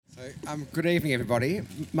Good evening, everybody.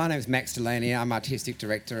 My name is Max Delaney. I'm Artistic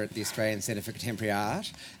Director at the Australian Centre for Contemporary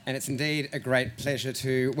Art, and it's indeed a great pleasure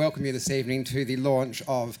to welcome you this evening to the launch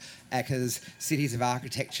of ACCA's Cities of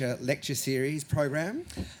Architecture lecture series program.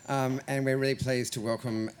 And we're really pleased to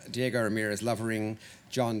welcome Diego Ramirez Lovering,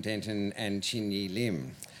 John Denton and Chin Yi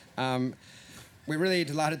Lim. We're really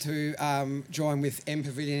delighted to join with M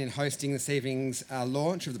Pavilion in hosting this evening's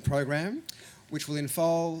launch of the program, which will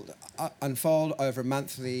unfold over a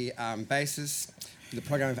monthly basis with a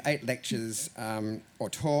program of 8 lectures or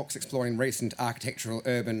talks exploring recent architectural,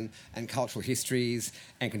 urban and cultural histories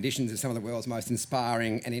and conditions of some of the world's most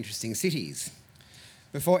inspiring and interesting cities.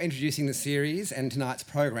 Before introducing the series and tonight's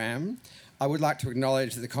program, I would like to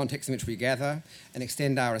acknowledge the context in which we gather and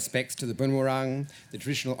extend our respects to the Bunwurrung, the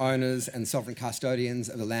traditional owners and sovereign custodians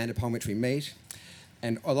of the land upon which we meet,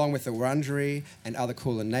 and along with the Wurundjeri and other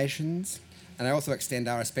Kulin nations. And I also extend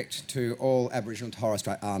our respect to all Aboriginal and Torres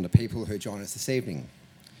Strait Islander people who join us this evening.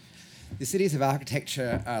 The Cities of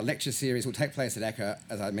Architecture lecture series will take place at ACCA,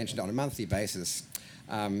 as I mentioned, on a monthly basis.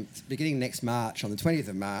 Beginning next March, on the 20th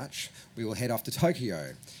of March, we will head off to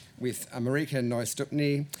Tokyo with Marika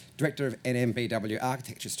Neustupny, Director of NMBW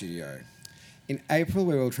Architecture Studio. In April,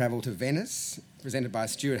 we will travel to Venice, presented by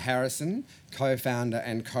Stuart Harrison, co-founder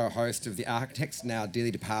and co-host of The Architects, now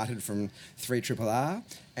dearly departed from 3RRR,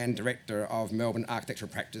 and director of Melbourne architectural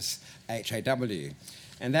practice, HAW.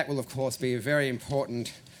 And that will, of course, be a very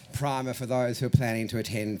important primer for those who are planning to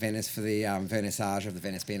attend Venice for the vernissage of the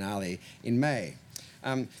Venice Biennale in May.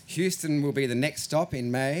 Houston will be the next stop in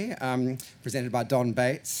May, presented by Don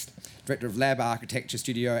Bates, Director of Lab Architecture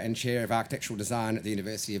Studio and Chair of Architectural Design at the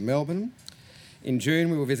University of Melbourne. In June,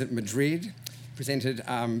 we will visit Madrid, presented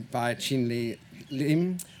by Chin Yi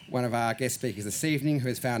Lim, one of our guest speakers this evening, who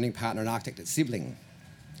is founding partner and architect at Sibling.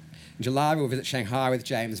 In July, we'll visit Shanghai with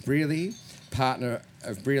James Brearley, partner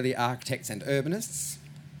of Brearley Architects and Urbanists.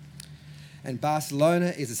 And Barcelona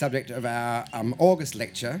is the subject of our August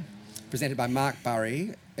lecture, presented by Mark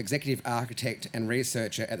Burry, Executive Architect and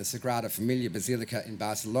Researcher at the Sagrada Familia Basilica in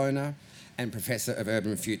Barcelona and Professor of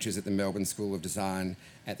Urban Futures at the Melbourne School of Design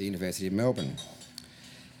at the University of Melbourne.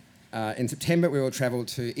 In September, we will travel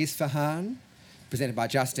to Isfahan, presented by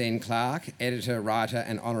Justine Clark, Editor, Writer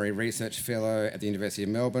and Honorary Research Fellow at the University of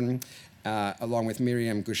Melbourne, along with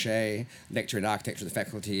Miriam Goucher, Lecturer in Architecture at the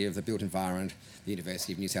Faculty of the Built Environment, the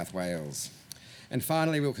University of New South Wales. And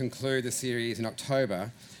finally, we'll conclude the series in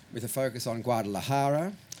October with a focus on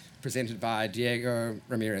Guadalajara, presented by Diego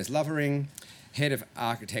Ramirez Lovering, Head of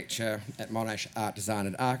Architecture at Monash Art Design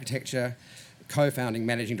and Architecture, co-founding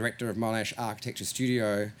Managing Director of Monash Architecture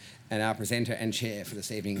Studio, and our presenter and chair for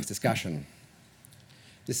this evening's discussion.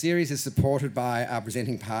 The series is supported by our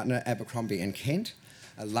presenting partner, Abercrombie & Kent,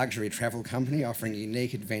 a luxury travel company offering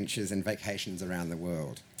unique adventures and vacations around the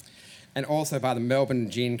world. And also by the Melbourne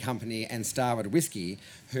Gin Company and Starward Whisky,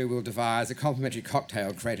 who will devise a complimentary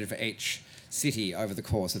cocktail created for each city over the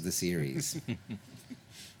course of the series.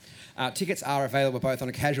 Tickets are available both on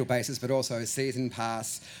a casual basis but also a season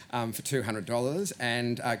pass for $200.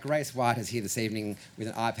 And Grace White is here this evening with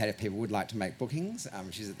an iPad if people would like to make bookings.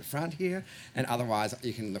 She's at the front here. And otherwise,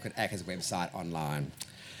 you can look at ACCA's website online.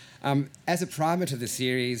 As a primer to the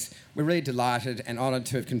series, we're really delighted and honoured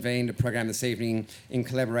to have convened a program this evening in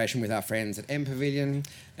collaboration with our friends at M Pavilion.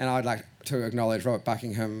 And I'd like to acknowledge Robert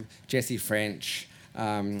Buckingham, Jessie French,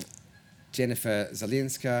 Jennifer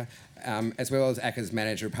Zelinska, as well as ACCA's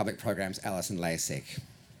Manager of Public Programs, Alison Lasek.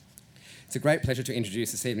 It's a great pleasure to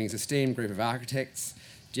introduce this evening's esteemed group of architects.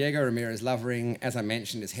 Diego Ramirez Lovering, as I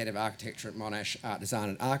mentioned, is Head of Architecture at Monash Art Design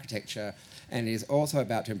and Architecture, and is also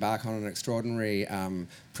about to embark on an extraordinary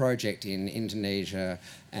project in Indonesia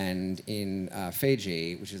and in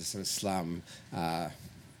Fiji, which is a sort of slum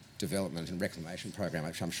development and reclamation program,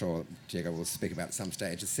 which I'm sure Diego will speak about at some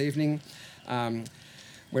stage this evening.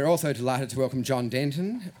 We're also delighted to welcome John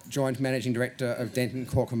Denton, Joint Managing Director of Denton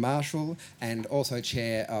Corker Marshall and also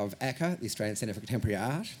Chair of ACCA, the Australian Centre for Contemporary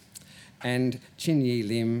Art, and Chin Yi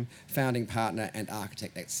Lim, Founding Partner and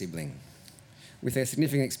Architect at Sibling. With their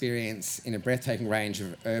significant experience in a breathtaking range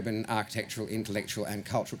of urban, architectural, intellectual and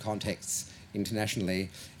cultural contexts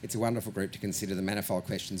internationally, it's a wonderful group to consider the manifold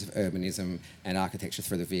questions of urbanism and architecture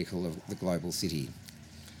through the vehicle of the global city.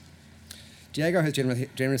 Diego has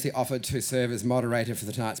generously offered to serve as moderator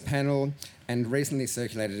for tonight's panel and recently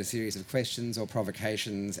circulated a series of questions or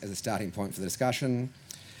provocations as a starting point for the discussion.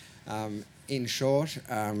 In short,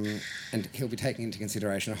 and he'll be taking into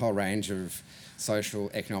consideration a whole range of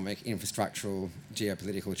social, economic, infrastructural,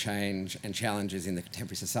 geopolitical change and challenges in the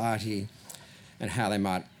contemporary society and how they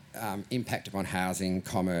might impact upon housing,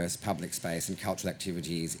 commerce, public space and cultural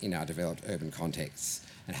activities in our developed urban contexts.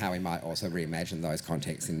 and how we might also reimagine those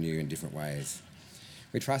contexts in new and different ways.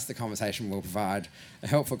 We trust the conversation will provide a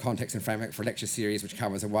helpful context and framework for a lecture series which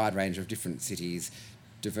covers a wide range of different cities,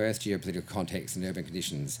 diverse geopolitical contexts and urban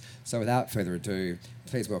conditions. So without further ado,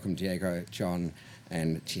 please welcome Diego, John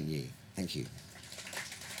and Chinyi. Thank you.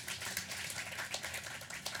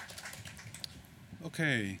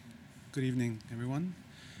 Okay, good evening, everyone.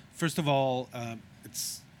 First of all,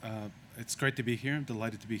 it's great to be here. I'm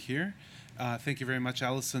delighted to be here. Thank you very much,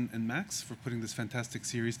 Alison and Max, for putting this fantastic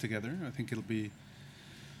series together. I think it'll be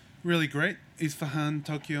really great. Isfahan,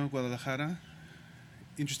 Tokyo, Guadalajara.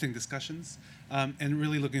 Interesting discussions, and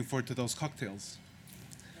really looking forward to those cocktails.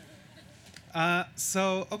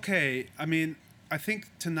 Okay, I think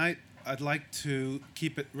tonight I'd like to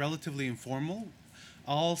keep it relatively informal.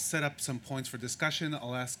 I'll set up some points for discussion.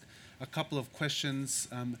 I'll ask a couple of questions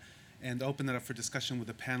and open it up for discussion with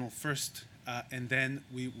the panel first, and then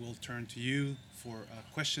we will turn to you for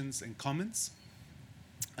questions and comments.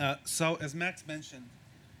 So as Max mentioned,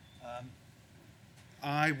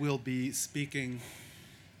 I will be speaking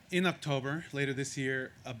in October, later this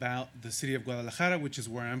year, about the city of Guadalajara, which is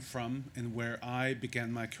where I'm from and where I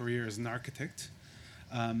began my career as an architect.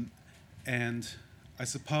 And I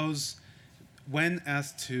suppose when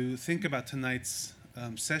asked to think about tonight's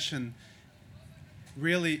session,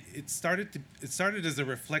 really it started as a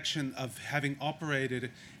reflection of having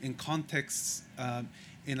operated in contexts,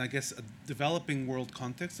 in I guess a developing world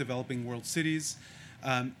context, developing world cities,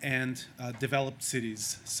 and developed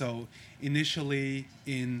cities. So initially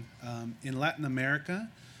in Latin America,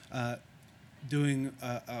 doing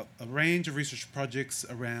a range of research projects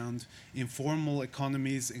around informal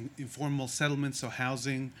economies, informal settlements, so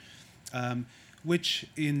housing, which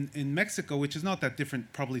in Mexico, which is not that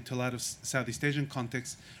different probably to a lot of Southeast Asian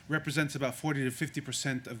contexts, represents about 40 to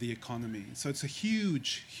 50% of the economy. So it's a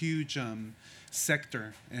huge, huge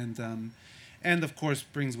sector, and of course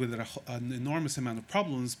brings with it an enormous amount of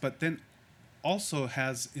problems, but then also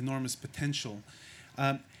has enormous potential.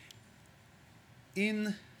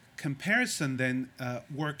 In comparison then,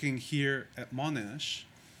 working here at Monash,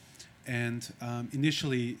 and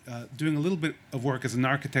initially doing a little bit of work as an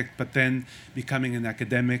architect, but then becoming an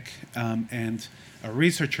academic and a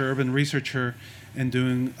researcher, urban researcher, and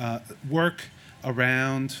doing work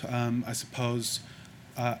around, I suppose,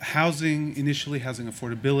 housing, initially housing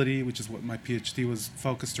affordability, which is what my PhD was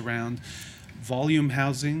focused around, volume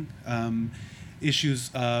housing, issues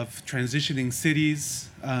of transitioning cities,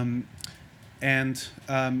 and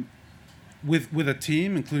with a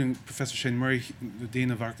team, including Professor Shane Murray, the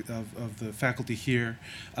Dean of the faculty here.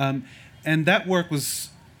 And that work was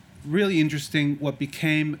really interesting. What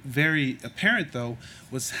became very apparent, though,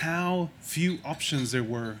 was how few options there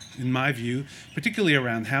were, in my view, particularly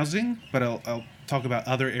around housing, but I'll talk about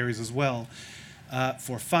other areas as well,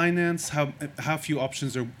 for finance, how few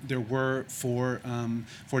options there were for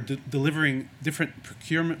delivering different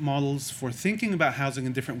procurement models, for thinking about housing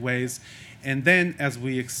in different ways. And then as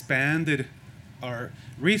we expanded our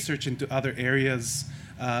research into other areas,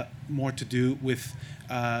 more to do with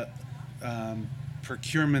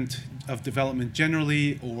procurement of development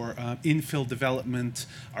generally, or infill development,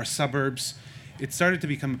 our suburbs, it started to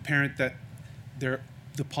become apparent that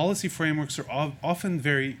the policy frameworks are often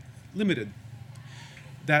very limited.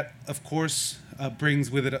 That, of course, brings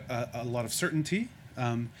with it a lot of certainty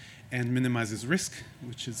and minimizes risk,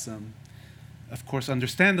 which is, of course,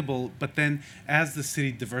 understandable. But then as the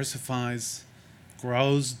city diversifies,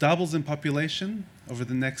 grows, doubles in population over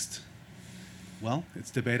the next, well,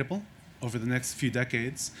 it's debatable, over the next few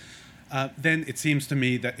decades, then it seems to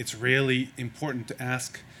me that it's really important to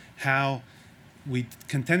ask how we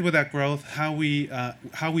contend with that growth, how we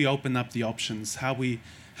open up the options, how we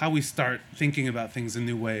start thinking about things in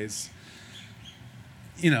new ways.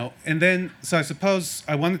 And then, so I suppose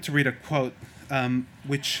I wanted to read a quote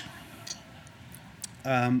which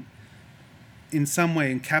in some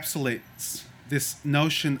way encapsulates this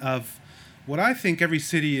notion of what I think every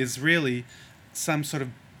city is really some sort of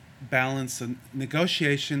balance and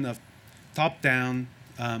negotiation of top-down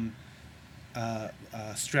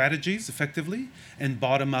strategies, effectively, and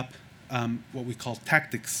bottom-up what we call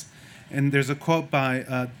tactics. And there's a quote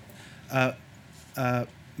by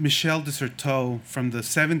Michel de Certeau from the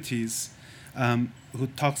 70s who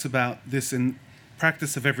talks about this in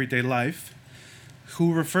Practice of Everyday Life,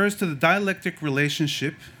 who refers to the dialectic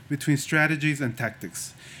relationship between strategies and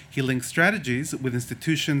tactics. He links strategies with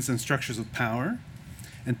institutions and structures of power,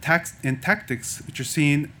 and tactics, which are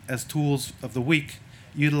seen as tools of the weak,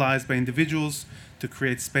 utilized by individuals to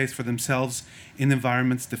create space for themselves in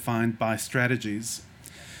environments defined by strategies.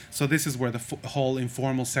 So this is where the whole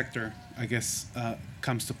informal sector, I guess,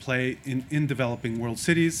 comes to play in developing world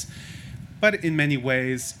cities. But in many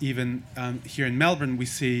ways, even here in Melbourne, we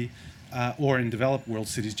see, or in developed world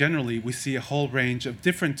cities generally, we see a whole range of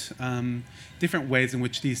different ways in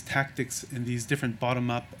which these tactics and these different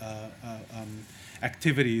bottom-up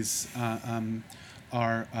activities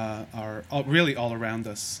are really all around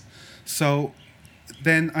us. So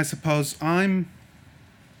then I suppose I'm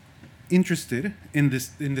interested in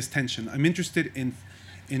this tension. I'm interested in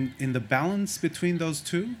the balance between those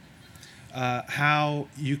two. How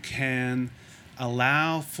you can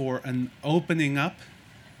allow for an opening up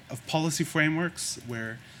of policy frameworks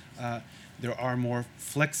where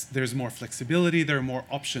there's more flexibility, there are more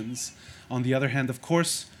options. On the other hand, of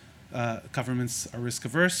course, governments are risk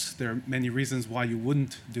averse. There are many reasons why you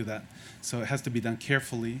wouldn't do that. So it has to be done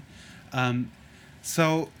carefully.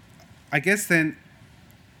 So I guess then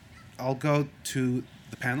I'll go to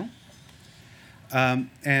the panel.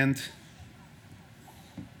 And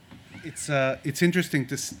it's interesting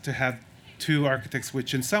to have two architects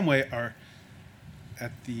which in some way are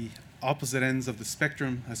at the opposite ends of the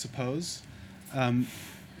spectrum, I suppose.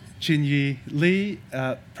 Chin-Yi Lee,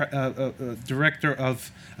 co-director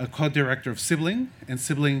of Sibling, and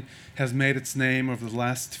Sibling has made its name over the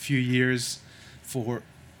last few years for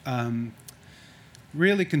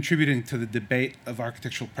really contributing to the debate of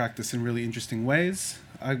architectural practice in really interesting ways.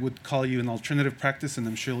 I would call you an alternative practice, and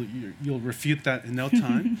I'm sure you'll refute that in no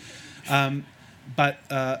time. But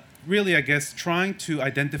really, I guess, trying to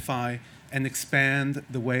identify and expand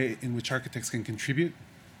the way in which architects can contribute.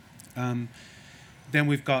 Then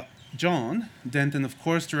we've got John Denton, of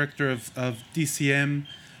course, director of DCM,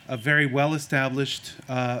 a very well-established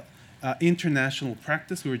international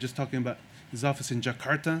practice. We were just talking about his office in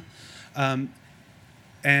Jakarta.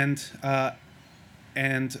 And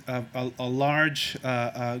a large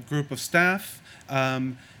group of staff,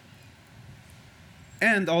 and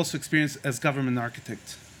also experience as government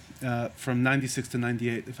architect from 96 to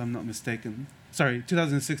 98, if I'm not mistaken. Sorry,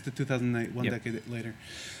 2006 to 2008, one decade later.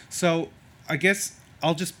 So I guess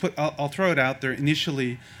I'll throw it out there.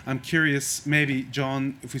 Initially, I'm curious, maybe,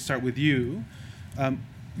 John, if we start with you,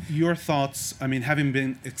 your thoughts, I mean, having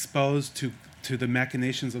been exposed to the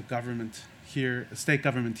machinations of government here, state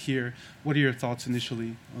government here, what are your thoughts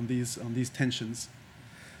initially on these tensions?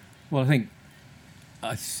 Well,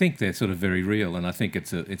 I think they're sort of very real, and I think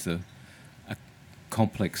it's a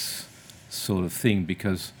complex sort of thing,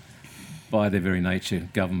 because by their very nature,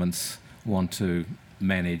 governments want to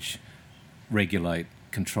manage, regulate,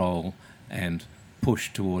 control, and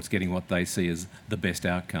push towards getting what they see as the best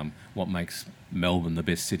outcome, what makes Melbourne the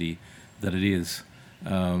best city that it is.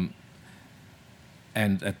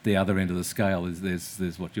 And at the other end of the scale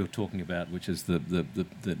there's what you're talking about, which is the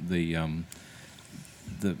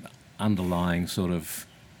underlying sort of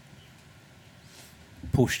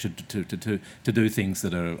push to do things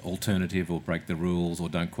that are alternative or break the rules or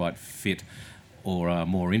don't quite fit or are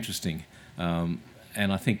more interesting. And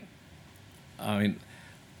I think, I mean,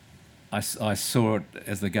 I saw it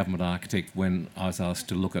as the government architect when I was asked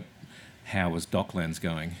to look at how was Docklands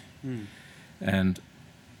going. And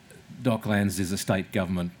Docklands is a state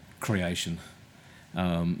government creation,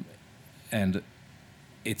 and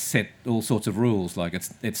it set all sorts of rules. Like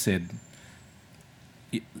it said,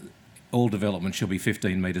 all development shall be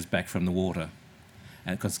 15 metres back from the water,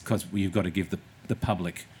 and because you've got to give the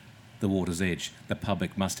public the water's edge. The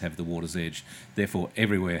public must have the water's edge. Therefore,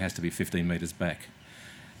 everywhere has to be 15 metres back.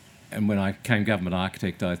 And when I came government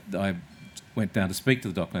architect, I went down to speak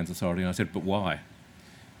to the Docklands Authority, and I said, "But why?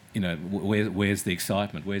 You know, where's the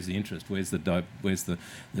excitement? Where's the interest? Where's the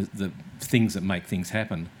things that make things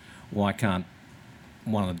happen? Why can't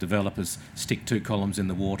one of the developers stick 2 columns in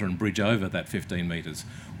the water and bridge over that 15 metres?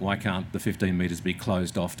 Why can't the 15 metres be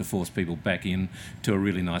closed off to force people back in to a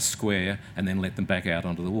really nice square and then let them back out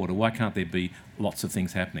onto the water? Why can't there be lots of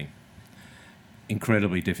things happening?"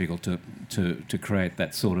 Incredibly difficult to create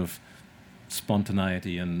that sort of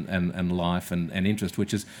spontaneity and life and interest,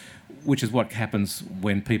 which is what happens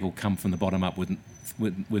when people come from the bottom up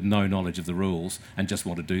with no knowledge of the rules and just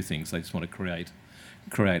want to do things. They just want to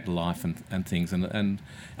create life and things. And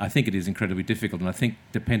I think it is incredibly difficult. And I think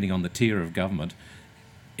depending on the tier of government,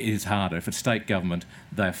 it is harder. If it's state government,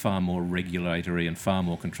 they're far more regulatory and far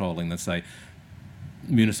more controlling than, say,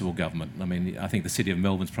 municipal government. I mean, I think the City of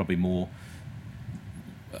Melbourne's probably more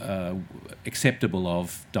acceptable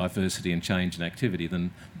of diversity and change and activity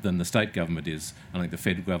than the state government is. I think the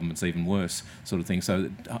federal government's even worse, sort of thing. So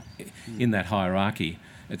in that hierarchy,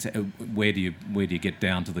 it's where do you get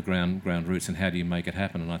down to the ground roots, and how do you make it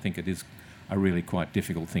happen? And I think it is a really quite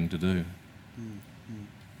difficult thing to do.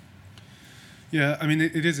 Yeah, I mean,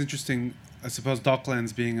 it is interesting. I suppose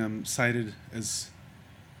Docklands being cited as,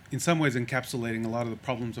 in some ways, encapsulating a lot of the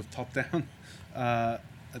problems of top-down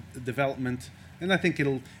development, and I think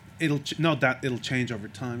no doubt it'll change over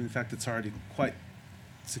time. In fact, it's already quite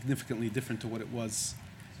significantly different to what it was.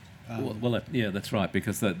 Yeah, that's right,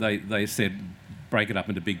 because they said break it up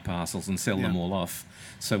into big parcels and sell them all off.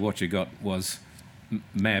 So what you got was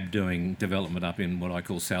MAB doing development up in what I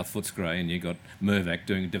call South Footscray, and you got Mirvac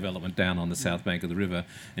doing development down on the south bank of the river,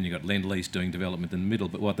 and you got Lend-Lease doing development in the middle.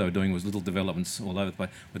 But what they were doing was little developments all over the place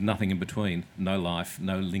with nothing in between, no life,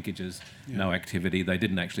 no linkages, no activity. They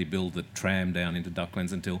didn't actually build the tram down into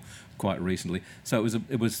Docklands until quite recently. So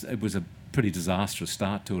it was a pretty disastrous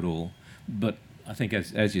start to it all. But I think,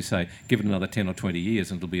 as you say, give it another 10 or 20 years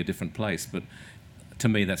and it'll be a different place. But to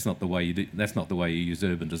me, that's not the way you do. That's not the way you use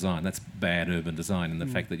urban design. That's bad urban design, and the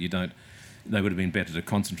fact that you don't. They would have been better to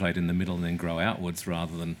concentrate in the middle and then grow outwards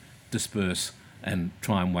rather than disperse and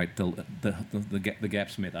try and wait till the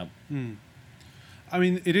gaps met up. I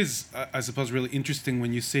mean, it is, I suppose, really interesting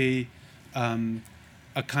when you see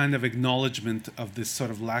a kind of acknowledgement of this sort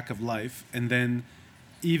of lack of life, and then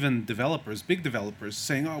even developers, big developers,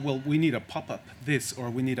 saying, "Oh, well, we need a pop-up this,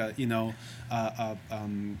 or we need a,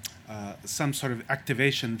 some sort of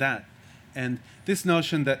activation that," and this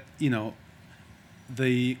notion that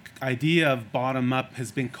the idea of bottom-up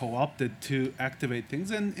has been co-opted to activate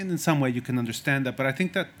things, and in some way you can understand that. But I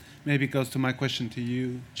think that maybe goes to my question to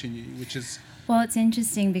you, Chinyi, which is. Well, it's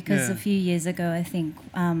interesting because a few years ago, I think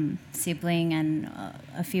Sibling and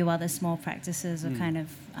a few other small practices were kind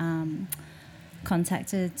of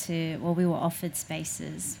contacted we were offered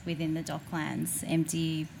spaces within the Docklands,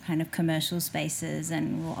 empty kind of commercial spaces,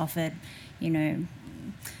 and we were offered,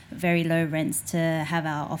 very low rents to have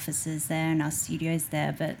our offices there and our studios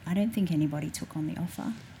there, but I don't think anybody took on the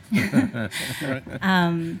offer.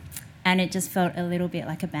 And it just felt a little bit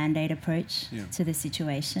like a Band-Aid approach to the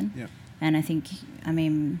situation. Yeah. And I think,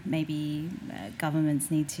 maybe governments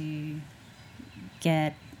need to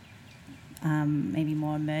get maybe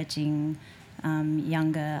more emerging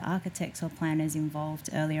younger architects or planners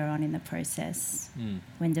involved earlier on in the process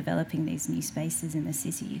when developing these new spaces in the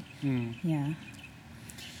city. Yeah.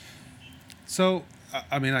 So,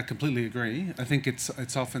 I completely agree. I think it's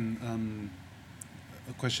often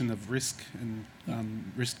a question of risk and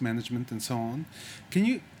risk management and so on.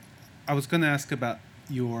 I was going to ask about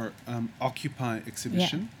your Occupy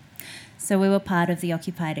exhibition. Yeah. So we were part of the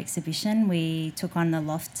Occupied exhibition. We took on the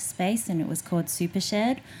loft space and it was called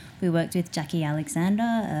Supershared. We worked with Jackie Alexander,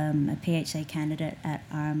 a PhD candidate at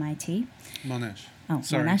RMIT. Monash. Oh,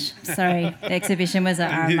 sorry. Monash. Sorry, the exhibition was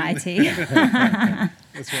at RMIT.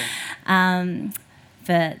 That's right.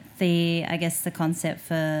 But the concept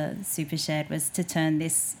for Supershared was to turn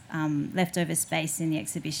this leftover space in the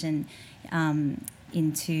exhibition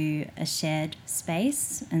into a shared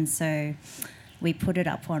space. And so we put it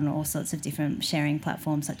up on all sorts of different sharing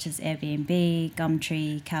platforms such as Airbnb,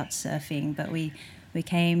 Gumtree, Couchsurfing, but we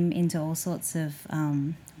came into all sorts of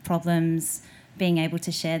problems being able to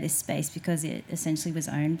share this space because it essentially was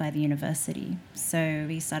owned by the university. So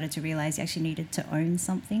we started to realise you actually needed to own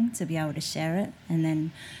something to be able to share it. And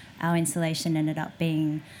then our installation ended up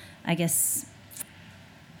being, I guess,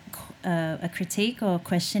 a critique or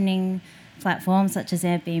questioning platforms such as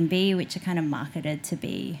Airbnb, which are kind of marketed to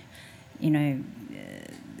be,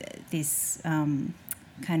 this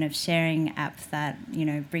kind of sharing app that,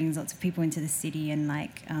 brings lots of people into the city and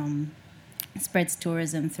spreads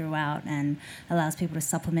tourism throughout and allows people to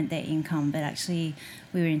supplement their income. But actually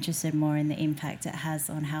we were interested more in the impact it has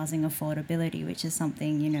on housing affordability, which is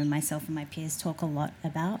something, myself and my peers talk a lot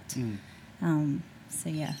about.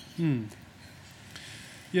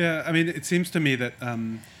 Yeah, it seems to me that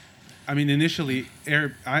initially,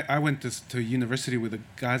 I went to university with the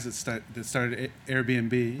guys that started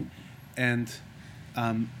Airbnb, and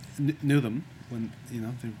knew them when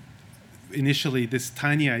initially this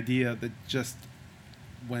tiny idea that just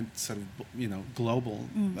went sort of global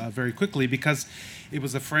very quickly, because it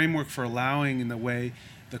was a framework for allowing, in a way,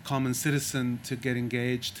 the common citizen to get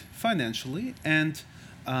engaged financially and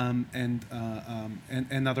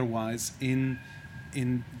otherwise in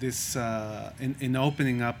this in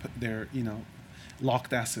opening up their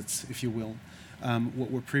locked assets, if you will,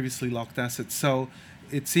 what were previously locked assets. So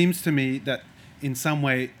it seems to me that in some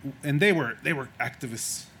way, and they were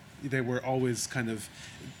activists. They were always kind of,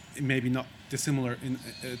 maybe not dissimilar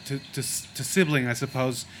to Sibling, I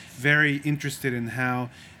suppose, very interested in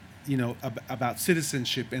how, about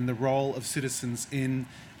citizenship and the role of citizens in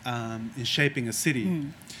shaping a city.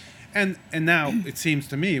 And now it seems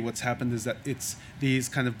to me what's happened is that it's these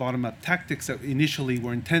kind of bottom-up tactics that initially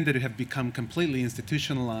were intended to have become completely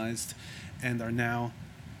institutionalized and are now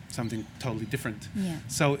something totally different. Yeah.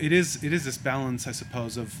 So it is this balance, I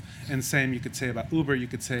suppose, of, and same you could say about Uber, you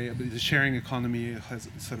could say about the sharing economy has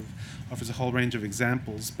sort of offers a whole range of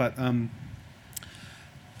examples. But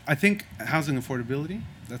I think housing affordability,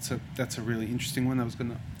 that's a really interesting one. I was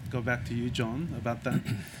going to go back to you, John, about that.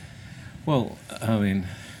 Well, I mean,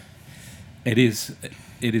 it is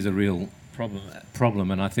a real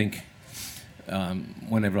problem, and I think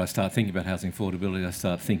whenever I start thinking about housing affordability, I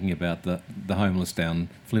start thinking about the homeless down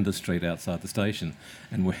Flinders Street outside the station,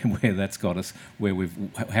 and where that's got us,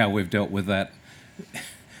 how we've dealt with that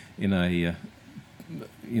in a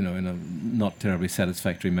in a not terribly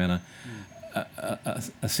satisfactory manner.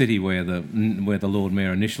 A city where the Lord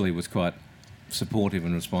Mayor initially was quite supportive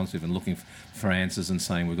and responsive and looking for answers and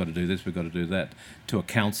saying we've got to do this, we've got to do that, to a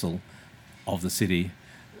council of the city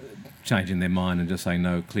changing their mind and just saying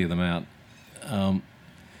no, clear them out.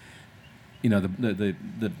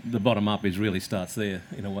 The bottom up is really starts there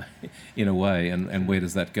in a way, and where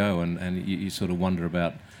does that go? And you sort of wonder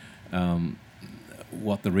about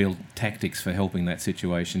what the real tactics for helping that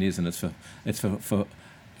situation is, and it's for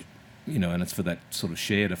and it's for that sort of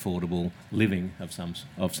shared affordable living of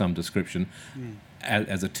some description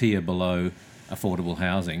as a tier below affordable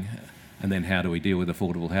housing. And then how do we deal with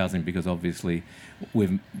affordable housing? Because obviously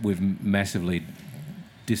we've massively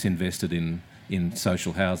disinvested in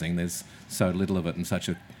social housing. There's so little of it and such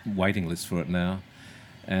a waiting list for it now.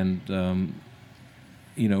 And,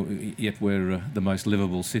 yet we're the most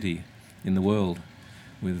livable city in the world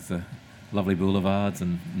with lovely boulevards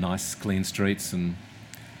and nice clean streets and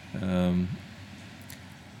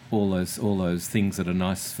all those things that are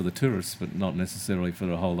nice for the tourists, but not necessarily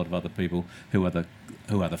for a whole lot of other people who are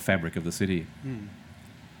the fabric of the city.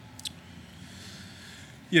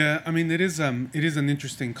 Yeah, I mean it is an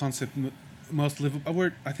interesting concept. Most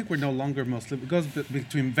livable. I think we're no longer most livable. It goes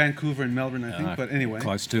between Vancouver and Melbourne, I think. But anyway,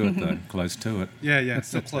 close to it though. Close to it. Yeah,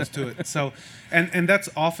 so close to it. So, and that's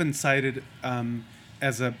often cited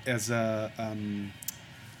as a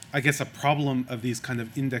I guess a problem of these kind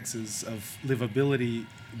of indexes of livability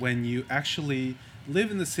when you actually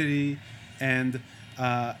live in the city and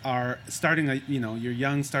are starting you're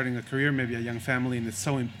young, starting a career, maybe a young family, and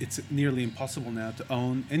it's nearly impossible now to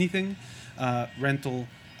own anything. Rental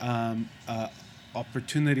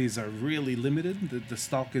opportunities are really limited. The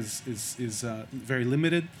stock is very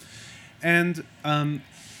limited, and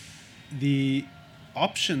the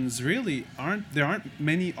options really aren't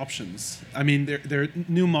many options. I mean, there are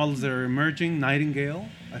new models that are emerging. Nightingale,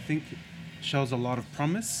 I think, shows a lot of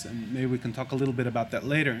promise, and maybe we can talk a little bit about that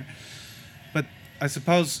later. But I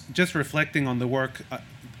suppose just reflecting on the work,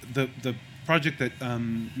 the project that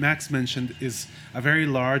Max mentioned is a very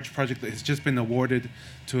large project that has just been awarded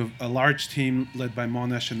to a large team led by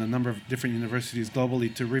Monash and a number of different universities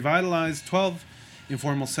globally to revitalize 12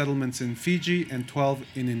 informal settlements in Fiji and 12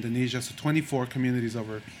 in Indonesia, so 24 communities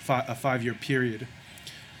over a 5-year period,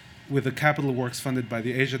 with the capital works funded by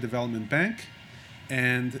the Asia Development Bank.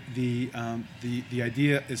 And the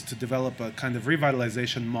idea is to develop a kind of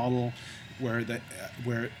revitalization model where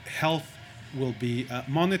health will be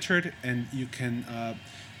monitored, and you can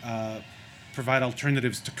provide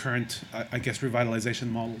alternatives to current, revitalization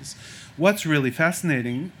models. What's really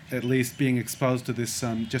fascinating, at least being exposed to this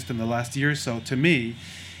just in the last year or so, to me,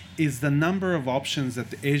 is the number of options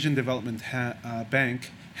that the Asian Development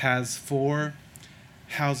Bank has for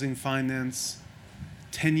housing finance,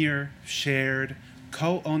 tenure, shared,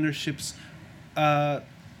 co-ownerships,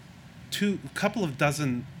 couple of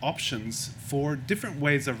dozen options for different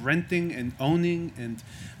ways of renting and owning, and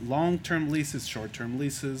long-term leases, short-term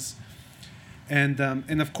leases, and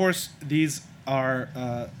of course these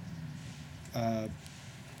are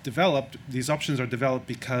developed. These options are developed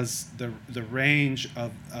because the range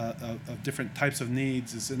of different types of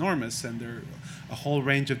needs is enormous, and there are a whole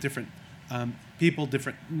range of different people,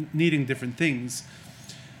 needing different things.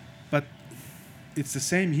 But it's the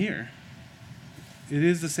same here. It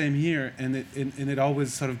is the same here, and it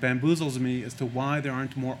always sort of bamboozles me as to why there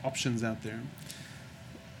aren't more options out there.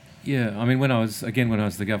 Yeah, I mean, when I was the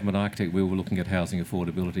government architect, we were looking at housing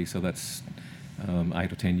affordability, so that's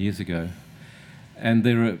 8 or 10 years ago. And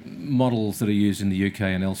there are models that are used in the UK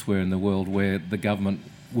and elsewhere in the world where the government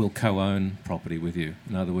will co-own property with you.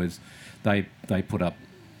 In other words, they put up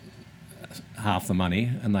half the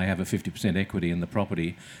money and they have a 50% equity in the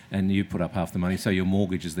property, and you put up half the money, so your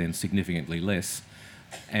mortgage is then significantly less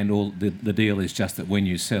and all the deal is just that when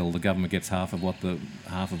you sell, the government gets half of what the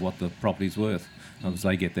property's worth. In other words,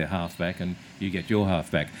 they get their half back, and you get your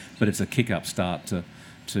half back. But it's a kick-up start to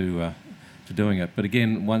doing it. But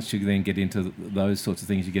again, once you then get into those sorts of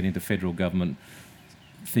things, you get into federal government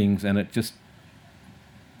things, and it just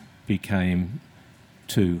became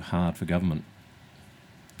too hard for government.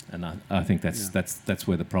 And I think that's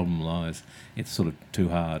where the problem lies. It's sort of too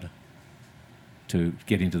hard to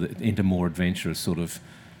get into more adventurous sort of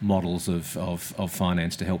models of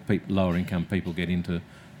finance to help lower income people get into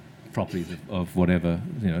properties of whatever,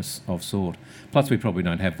 of sort. Plus, we probably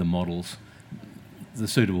don't have the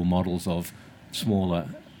suitable models of smaller,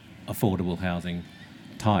 affordable housing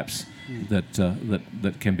types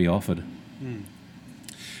that can be offered. Mm.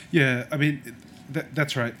 Yeah, I mean,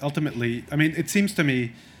 that's right. Ultimately, I mean, it seems to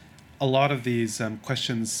me a lot of these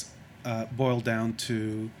questions boil down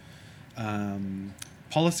to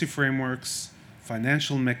policy frameworks,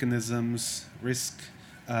 financial mechanisms, risk,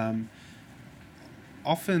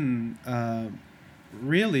 often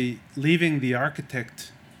really leaving the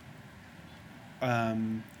architect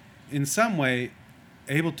in some way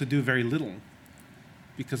able to do very little,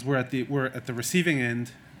 because we're at the receiving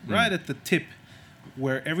end, right at the tip,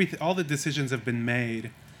 where all the decisions have been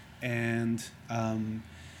made, and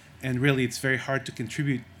really it's very hard to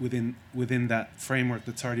contribute within that framework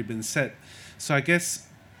that's already been set. So I guess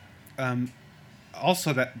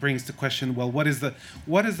also that brings the question: well, what is the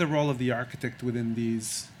role of the architect within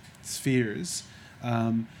these spheres?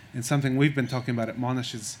 And something we've been talking about at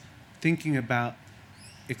Monash is thinking about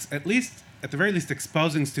at the very least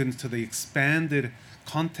exposing students to the expanded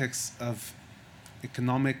context of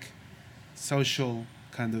economic, social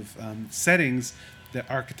kind of settings that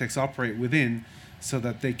architects operate within, so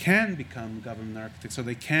that they can become government architects, so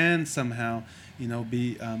they can somehow,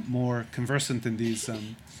 be more conversant in these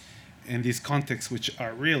contexts, which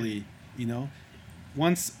are really,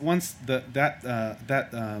 once that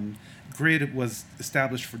grid was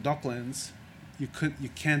established for Docklands, you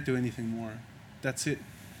can't do anything more. That's it,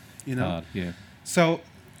 Yeah. So,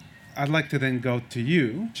 I'd like to then go to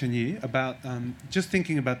you, Chenyi, about just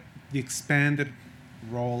thinking about the expanded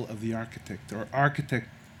role of the architect, or architect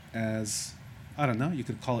as, I don't know, you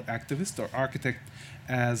could call it activist, or architect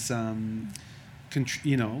as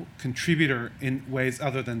contributor in ways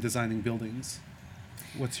other than designing buildings.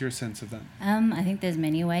 What's your sense of that? I think there's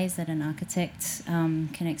many ways that an architect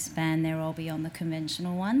can expand their role beyond the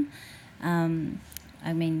conventional one.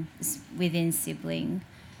 Within Sibling,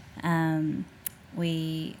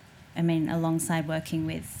 alongside working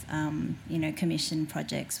with, commission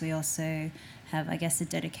projects, we also have, I guess, a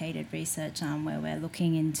dedicated research arm where we're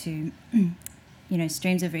looking into,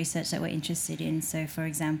 streams of research that we're interested in. So, for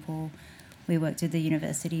example, we worked with the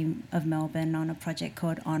University of Melbourne on a project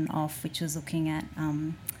called On-Off, which was looking at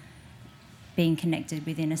being connected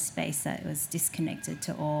within a space that was disconnected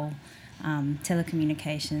to all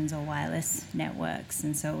telecommunications or wireless networks.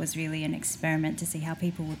 And so it was really an experiment to see how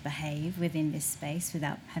people would behave within this space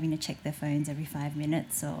without having to check their phones every 5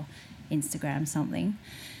 minutes or Instagram something.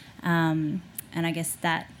 And I guess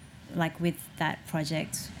that, with that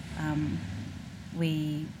project,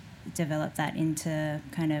 we developed that into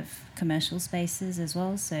kind of commercial spaces as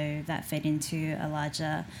well. So that fed into a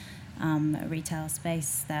larger retail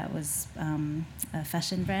space that was a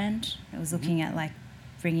fashion brand. It was looking at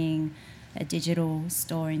bringing a digital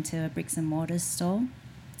store into a bricks and mortar store.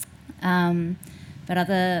 But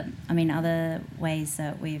other ways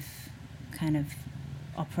that we've kind of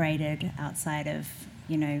operated outside of,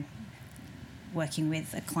 working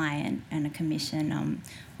with a client and a commission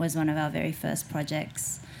was one of our very first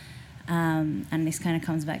projects. And this kind of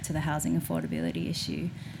comes back to the housing affordability issue.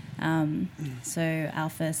 So our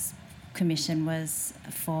first commission was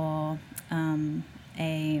for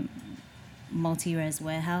a multi-res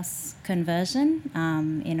warehouse conversion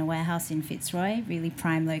in a warehouse in Fitzroy, really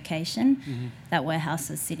prime location. Mm-hmm. That warehouse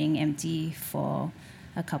was sitting empty for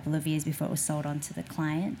a couple of years before it was sold on to the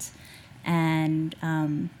client. And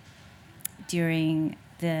during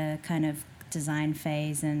the kind of design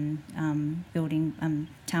phase and building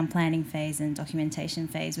town planning phase and documentation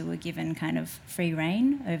phase, we were given kind of free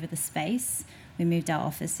rein over the space. We moved our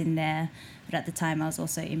office in there, but at the time I was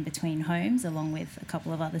also in between homes along with a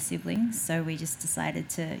couple of other siblings, so we just decided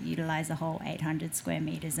to utilise the whole 800 square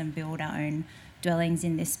metres and build our own dwellings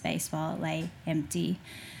in this space while it lay empty.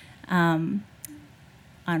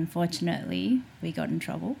 Unfortunately, we got in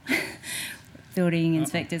trouble. Building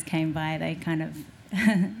inspectors came by, they kind of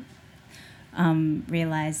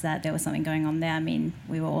realised that there was something going on there. I mean,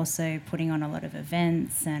 we were also putting on a lot of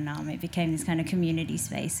events, and it became this kind of community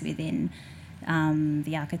space within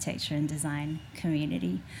the architecture and design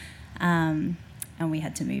community, and we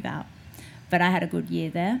had to move out. But I had a good year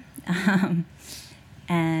there,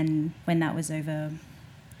 and when that was over,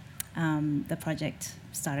 the project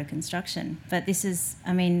started construction. But this is,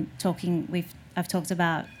 I mean, I've talked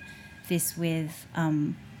about this with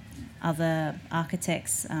other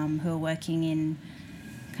architects who are working in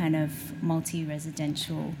kind of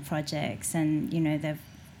multi-residential projects, and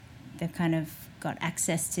they've kind of got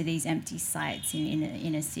access to these empty sites in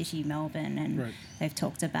inner city Melbourne, and Right. they've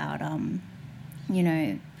talked about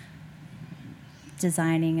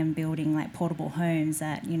designing and building like portable homes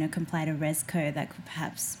that comply to res code that could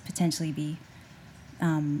perhaps potentially be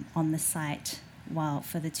on the site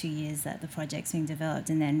for the 2 years that the project's being developed,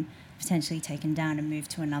 and then potentially taken down and moved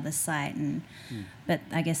to another site. But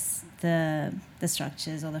I guess the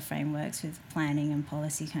structures or the frameworks with planning and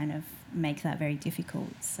policy kind of make that very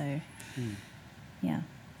difficult. So, yeah.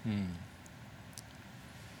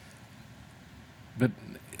 But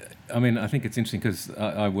I mean, I think it's interesting because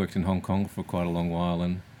I worked in Hong Kong for quite a long while,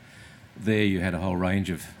 and there you had a whole range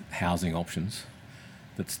of housing options.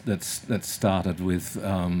 That started with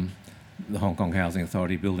the Hong Kong Housing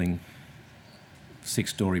Authority building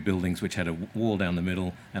 6-storey buildings which had a wall down the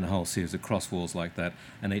middle and a whole series of cross walls like that,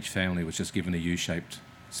 and each family was just given a U-shaped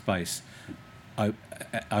space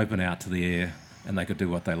open out to the air, and they could do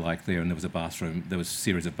what they liked there. And there was a bathroom. There was a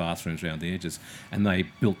series of bathrooms around the edges, and they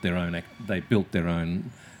built their own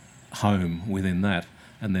home within that.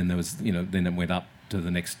 And then there was, then it went up to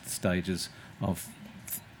the next stages of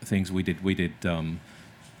things. We did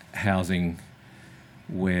housing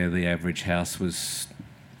where the average house was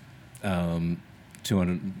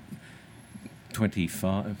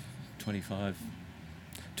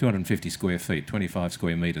 250 square feet, 25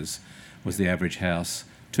 square metres was the average house,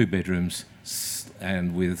 2 bedrooms,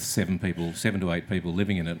 and with 7 to 8 people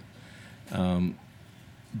living in it.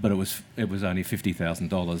 But it was only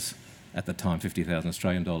 $50,000 at the time, 50,000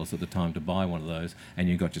 Australian dollars at the time to buy one of those, and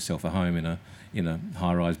you got yourself a home in a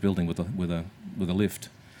high-rise building with a lift.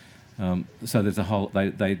 So there's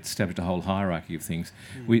they established a whole hierarchy of things.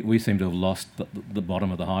 We seem to have lost the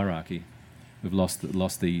bottom of the hierarchy. We've lost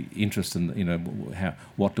the interest in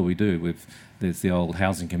what do we do? There's the old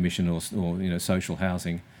housing commission or social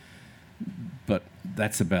housing, but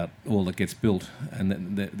that's about all that gets built,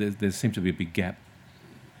 and there seems to be a big gap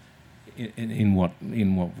in what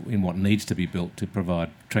needs to be built to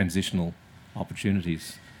provide transitional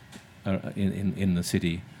opportunities in the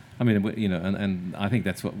city. I mean, and I think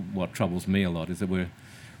that's what troubles me a lot, is that we're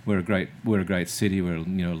a great city. We're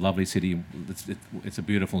a lovely city. It's a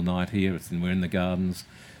beautiful night here. We're in the gardens.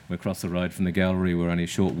 We're across the road from the gallery. We're only a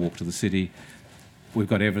short walk to the city. We've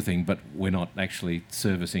got everything, but we're not actually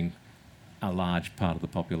servicing a large part of the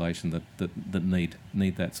population that need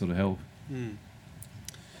that sort of help.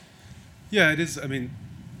 Yeah, it is. I mean,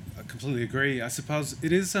 I completely agree. I suppose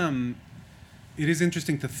it is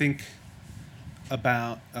interesting to think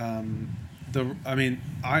about I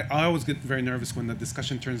always get very nervous when the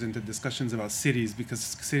discussion turns into discussions about cities, because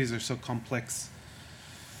cities are so complex.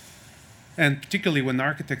 And particularly when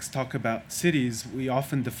architects talk about cities, we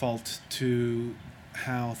often default to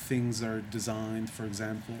how things are designed, for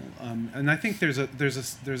example. And I think there's a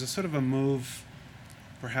sort of a move,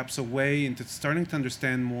 perhaps away into starting to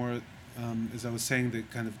understand more, as I was saying, the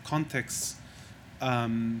kind of context.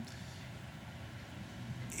 In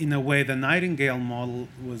a way, the Nightingale model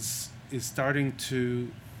is starting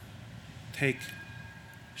to take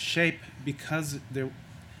shape because it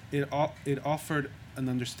offered an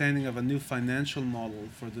understanding of a new financial model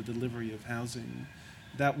for the delivery of housing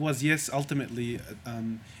that was, yes, ultimately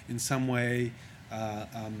in some way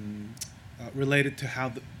related to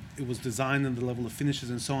how it was designed and the level of finishes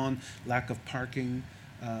and so on, lack of parking,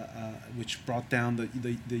 which brought down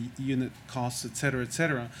the unit costs, et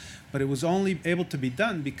cetera, but it was only able to be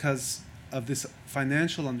done because of this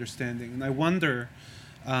financial understanding. And I wonder,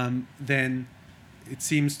 then, it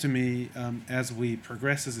seems to me, as we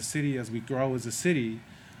progress as a city, as we grow as a city,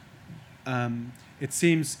 it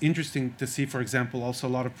seems interesting to see, for example, also a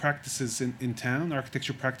lot of practices in town,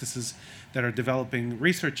 architecture practices that are developing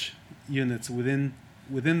research units within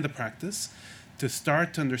the practice to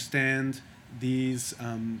start to understand these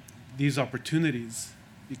opportunities,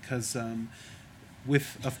 because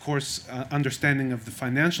with, of course, understanding of the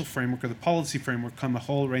financial framework or the policy framework come a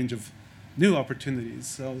whole range of new opportunities.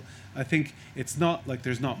 So I think it's not like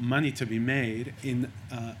there's not money to be made in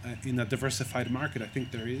a diversified market. I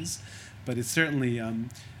think there is, but it's certainly,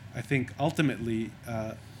 I think, ultimately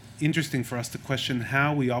interesting for us to question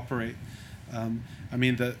how we operate. I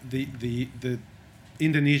mean, the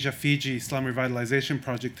Indonesia Fiji Slum Revitalization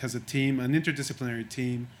Project has a team, an interdisciplinary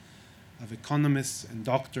team of economists and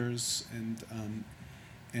doctors, and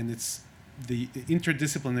it's the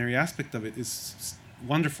interdisciplinary aspect of it is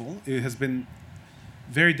wonderful. It has been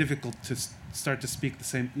very difficult to start to speak the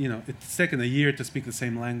same. It's taken a year to speak the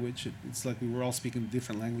same language. It's like we were all speaking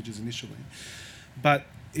different languages initially, but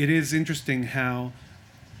it is interesting how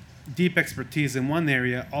deep expertise in one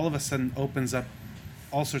area all of a sudden opens up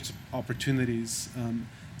all sorts of opportunities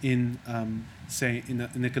in, say, in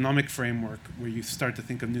an economic framework where you start to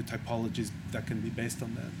think of new typologies that can be based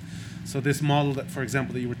on that. So this model that, for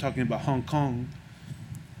example, that you were talking about, Hong Kong,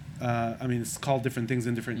 it's called different things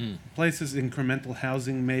in different places, incremental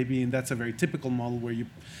housing maybe, and that's a very typical model where you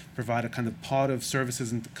provide a kind of pod of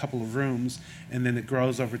services in a couple of rooms, and then it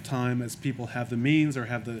grows over time as people have the means or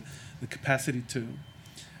have the capacity to.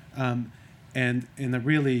 And in a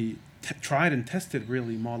really tried and tested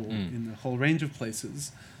really model in a whole range of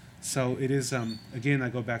places. So it is, again, I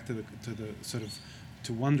go back to the sort of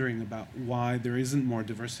to wondering about why there isn't more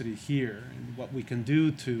diversity here and what we can do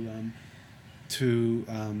to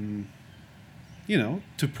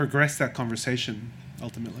progress that conversation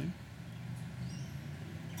ultimately.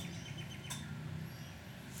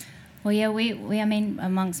 Well, yeah, we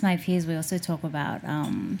amongst my peers, we also talk about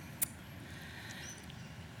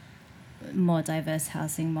more diverse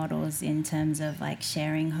housing models in terms of like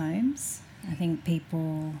sharing homes. I think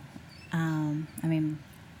people,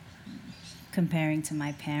 comparing to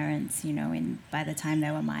my parents, by the time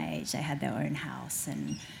they were my age, they had their own house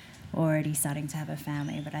and already starting to have a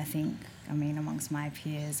family. But I think, amongst my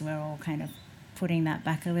peers, we're all kind of putting that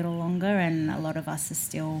back a little longer, and a lot of us are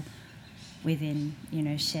still within,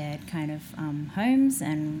 shared kind of homes,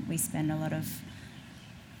 and we spend a lot of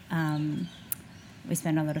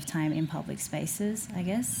time in public spaces, I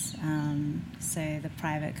guess. So the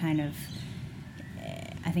private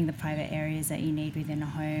I think the private areas that you need within a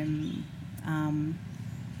home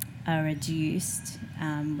are reduced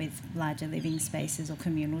with larger living spaces or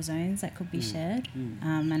communal zones that could be shared.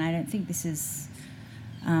 And I don't think this is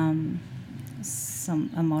a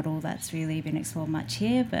model that's really been explored much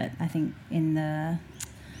here, but I think in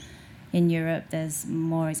Europe there's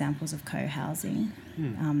more examples of co-housing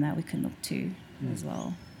that we can look to as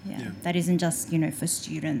well. Yeah. That isn't just, for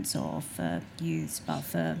students or for youths, but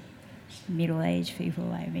for middle-aged people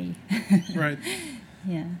like me. Right.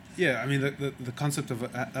 Yeah. Yeah, the concept of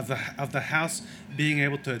the house being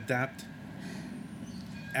able to adapt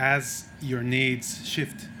as your needs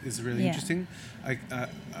shift is really interesting.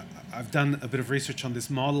 I've done a bit of research on this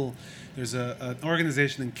model. There's an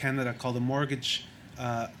organization in Canada called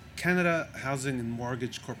the Canada Housing and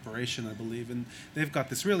Mortgage Corporation, I believe, and they've got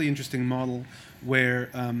this really interesting model where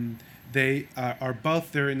they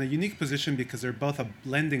they're in a unique position because they're both a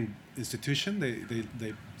lending institution.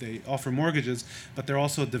 They offer mortgages, but they're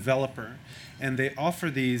also a developer, and they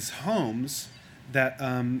offer these homes that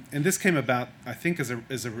and this came about, I think, as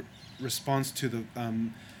a response to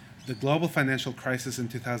the global financial crisis in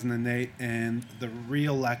 2008 and the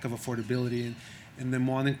real lack of affordability, and them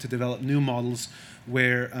wanting to develop new models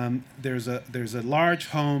where there's a large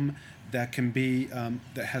home that can be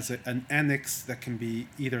that has an annex that can be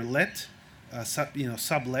either let,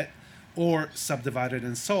 sublet, or subdivided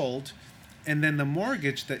and sold, and then the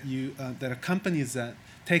mortgage that that accompanies that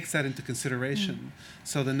takes that into consideration.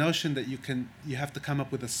 So the notion that you have to come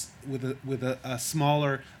up with a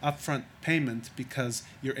smaller upfront payment because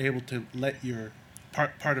you're able to let your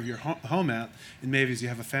part of your home out, and maybe as you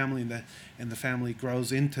have a family and the family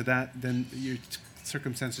grows into that, then your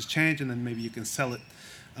circumstances change, and then maybe you can sell it.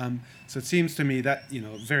 So it seems to me that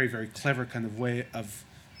very, very clever kind of way of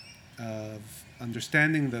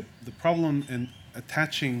understanding the problem and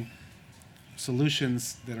attaching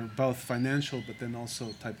solutions that are both financial but then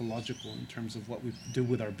also typological in terms of what we do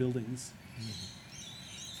with our buildings.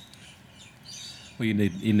 Well, you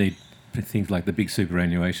need things like the big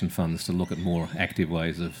superannuation funds to look at more active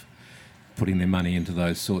ways of putting their money into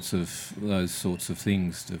those sorts of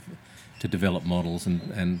things to develop models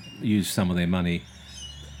and use some of their money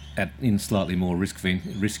in slightly more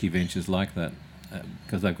risky ventures like that,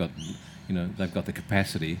 because they've got the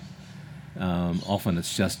capacity. Often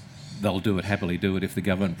it's just they'll happily do it if the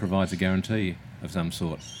government provides a guarantee of some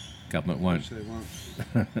sort. Government won't. Actually, they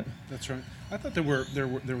won't. That's right. I thought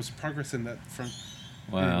there was progress in that front.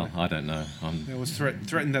 Well, I don't know. It was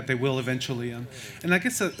threatened that they will eventually. And I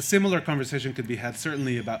guess a similar conversation could be had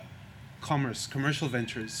certainly about commercial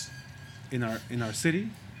ventures in our city,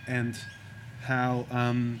 and how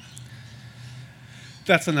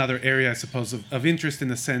that's another area, I suppose, of interest in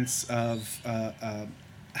the sense of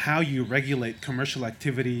how you regulate commercial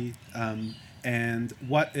activity and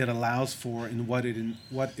what it allows for and what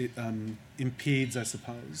it impedes, I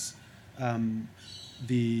suppose.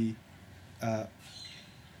 The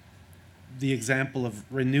example of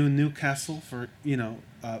Renew Newcastle for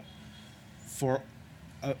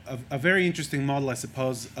a very interesting model, I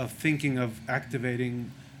suppose, of thinking of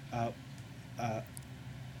activating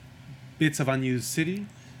bits of unused city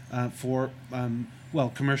for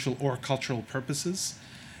commercial or cultural purposes.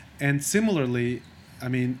 And similarly, I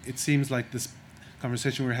mean, it seems like this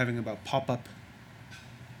conversation we're having about pop-up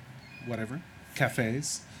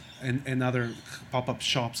cafes and other pop-up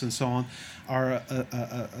shops and so on are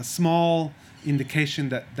a small indication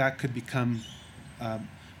that could become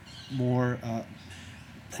more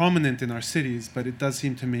prominent in our cities, but it does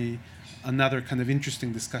seem to me another kind of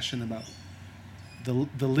interesting discussion about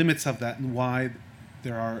the limits of that and why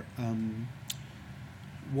there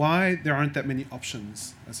aren't that many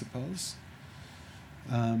options, I suppose.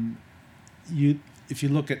 If you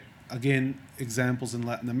look at, again, examples in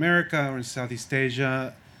Latin America or in Southeast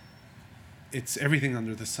Asia, it's everything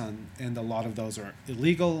under the sun, and a lot of those are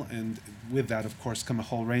illegal, and with that, of course, come a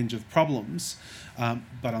whole range of problems.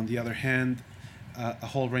 But on the other hand, a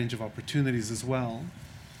whole range of opportunities as well.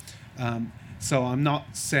 So I'm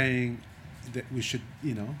not saying that we should,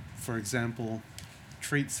 for example,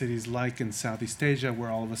 treat cities like in Southeast Asia, where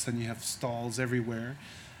all of a sudden you have stalls everywhere.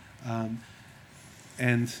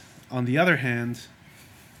 And on the other hand,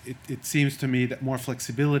 it seems to me that more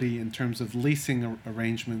flexibility in terms of leasing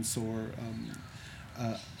arrangements or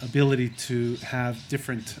ability to have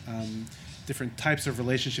different types of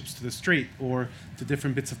relationships to the street or to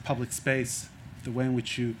different bits of public space, the way in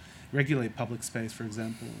which you regulate public space, for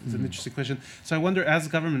example, is an interesting question. So I wonder, as a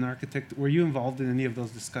government architect, were you involved in any of those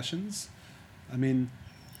discussions? I mean...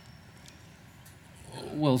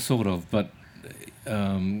 Well, sort of, but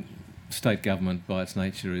state government, by its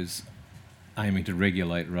nature, is aiming to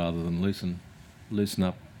regulate rather than loosen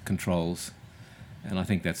up controls, and I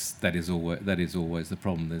think that is always the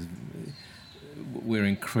problem. We're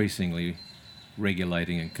increasingly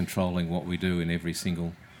regulating and controlling what we do in every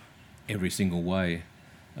single way,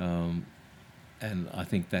 and I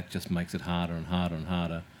think that just makes it harder and harder and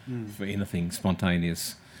harder for anything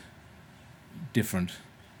spontaneous, different,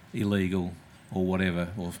 illegal, or whatever,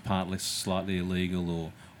 or partly slightly illegal,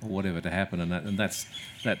 or whatever to happen, and that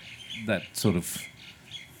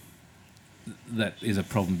is a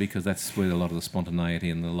problem, because that's where a lot of the spontaneity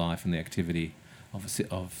and the life and the activity of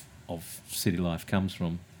city life comes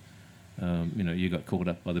from. You got caught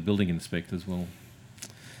up by the building inspectors. Well,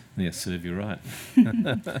 yeah, serve you right.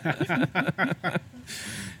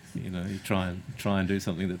 You try and do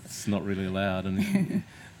something that's not really allowed, and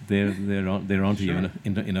they're onto you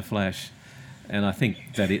in a flash. And I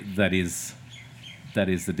think that is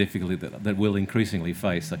the difficulty that we'll increasingly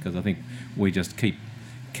face, because I think we just keep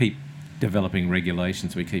developing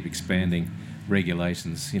regulations. We keep expanding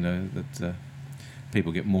regulations. That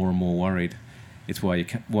people get more and more worried. It's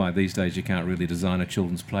why these days you can't really design a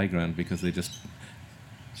children's playground, because they're just,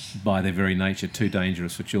 by their very nature, too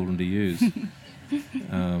dangerous for children to use.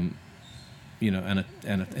 And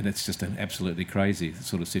it's just an absolutely crazy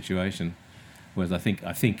sort of situation. Whereas I think,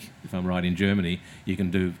 if I'm right, in Germany, you can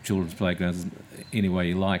do children's playgrounds any way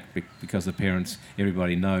you like, because the parents,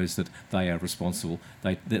 everybody knows that they are responsible.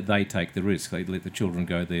 They take the risk. They let the children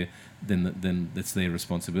go there. Then it's their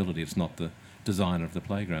responsibility. It's not the designer of the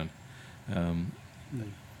playground.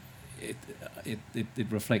 It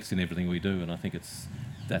reflects in everything we do, and I think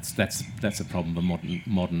that's a problem for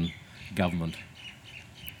modern government.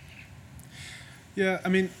 Yeah, I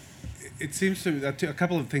mean, it seems to me that a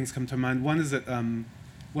couple of things come to mind. One is that,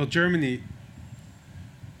 Germany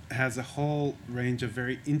has a whole range of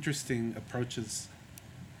very interesting approaches,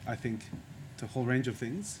 I think, to a whole range of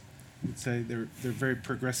things. I'd say they're very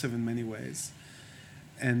progressive in many ways,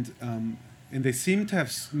 and they seem to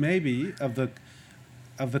have, maybe of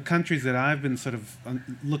the countries that I've been sort of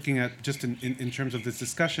looking at just in terms of this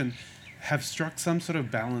discussion, have struck some sort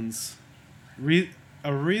of balance,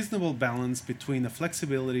 a reasonable balance between the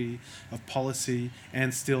flexibility of policy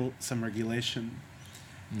and still some regulation.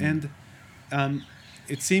 And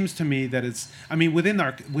it seems to me that it's, I mean, within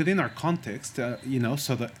our context, so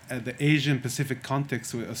the Asian Pacific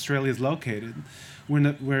context where Australia is located,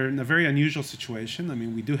 we're in a very unusual situation. I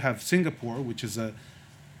mean, we do have Singapore, which is it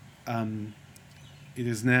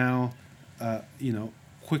is now,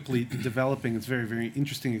 quickly developing. It's a very, very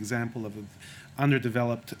interesting example of an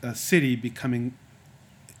underdeveloped city becoming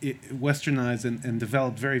westernized and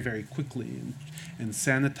developed very, very quickly, and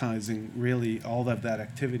sanitizing really all of that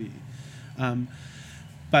activity.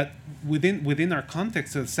 But within our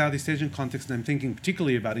context, the Southeast Asian context, and I'm thinking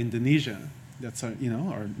particularly about Indonesia, that's our,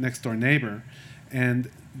 our next door neighbor, and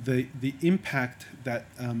the impact that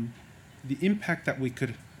we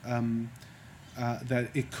could that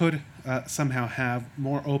it could somehow have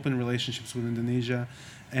more open relationships with Indonesia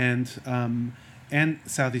and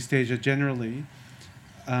Southeast Asia generally.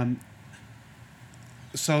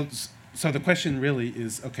 So the question really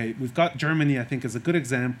is, okay, we've got Germany, I think, as a good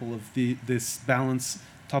example of this balance,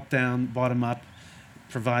 top-down, bottom-up,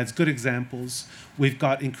 provides good examples. We've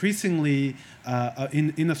got increasingly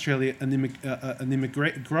in Australia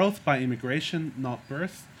an growth by immigration, not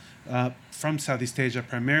birth, from Southeast Asia,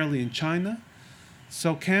 primarily in China.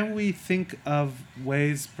 So can we think of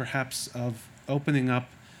ways perhaps of opening up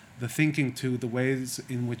the thinking to the ways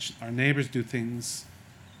in which our neighbors do things?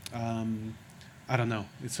 I don't know.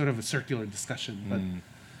 It's sort of a circular discussion, but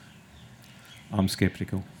I'm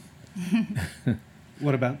sceptical.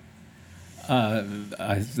 What about?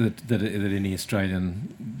 That any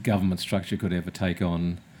Australian government structure could ever take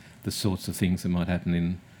on the sorts of things that might happen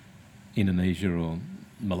in Indonesia or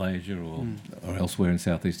Malaysia or elsewhere in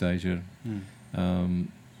Southeast Asia.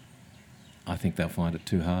 I think they'll find it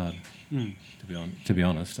too hard. To be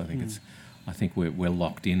honest, I think I think we're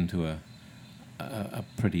locked into a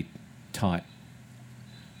pretty tight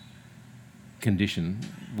condition,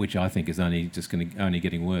 which I think is only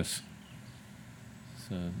getting worse.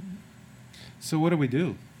 So what do we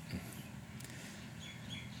do?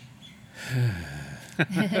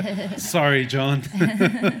 Sorry, John.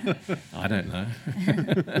 I don't know.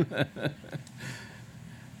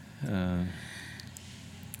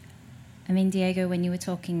 I mean, Diego, when you were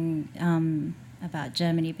talking about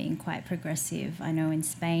Germany being quite progressive, I know in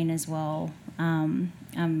Spain as well,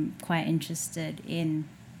 I'm quite interested in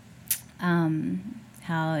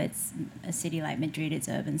how it's a city like Madrid, its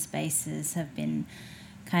urban spaces have been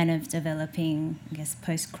kind of developing, I guess,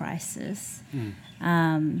 post-crisis,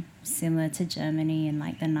 similar to Germany in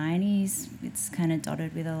like the 90s. It's kind of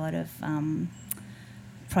dotted with a lot of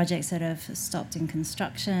projects that have stopped in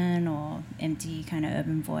construction or empty kind of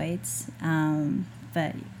urban voids.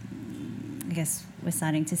 But I guess we're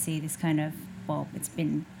starting to see this kind of, well, it's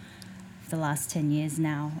been for the last 10 years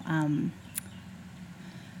now,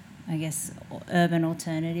 I guess, urban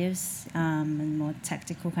alternatives and more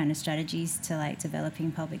tactical kind of strategies to like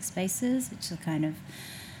developing public spaces, which are kind of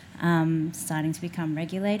starting to become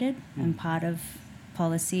regulated and part of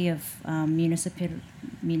policy of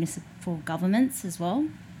municipal governments as well.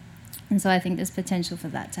 And so I think there's potential for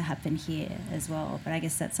that to happen here as well. But I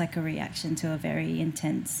guess that's like a reaction to a very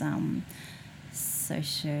intense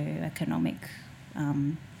socio-economic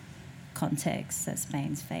context that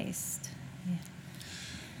Spain's faced.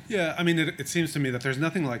 Yeah, I mean, it seems to me that there's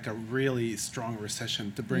nothing like a really strong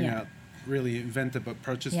recession to bring out really inventive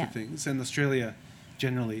approaches to things. And Australia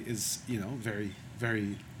generally is, very,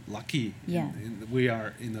 very lucky. We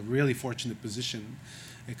are in a really fortunate position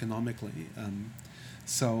economically.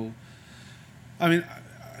 So, I mean,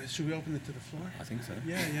 should we open it to the floor? I think so.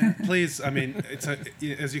 Yeah. Please. I mean,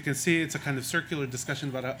 as you can see, it's a kind of circular discussion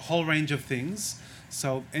about a whole range of things.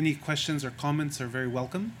 So any questions or comments are very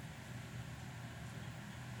welcome.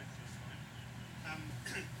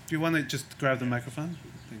 Do you want to just grab the microphone?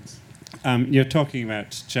 Thanks. You're talking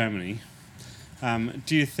about Germany.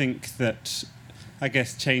 Do you think that, I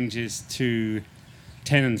guess, changes to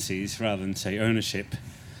tenancies rather than, say, ownership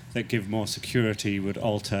that give more security would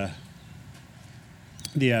alter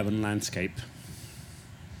the urban landscape?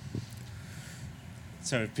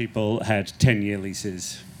 So if people had 10-year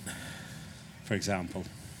leases, for example.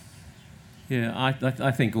 Yeah,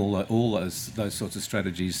 I think all those sorts of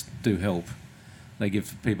strategies do help. They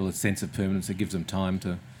give people a sense of permanence. It gives them time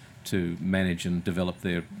to manage and develop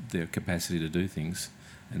their capacity to do things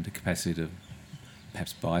and the capacity to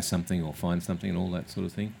perhaps buy something or find something and all that sort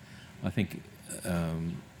of thing. I think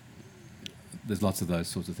there's lots of those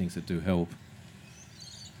sorts of things that do help.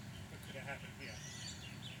 Could it happen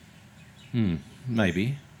here?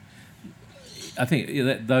 Maybe. I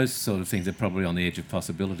think those sort of things are probably on the edge of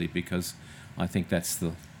possibility because I think that's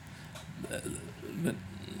the...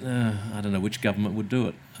 I don't know which government would do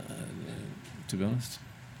it, to be honest.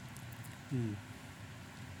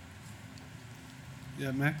 Yeah,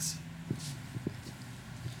 Max?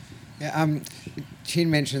 Yeah, Chin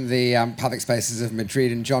mentioned the public spaces of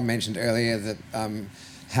Madrid, and John mentioned earlier that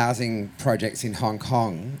housing projects in Hong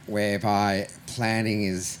Kong, whereby planning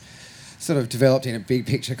is sort of developed in a big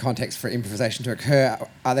picture context for improvisation to occur.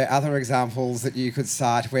 Are there other examples that you could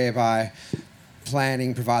cite whereby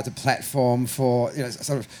planning provides a platform for,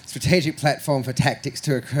 sort of strategic platform for tactics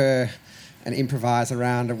to occur and improvise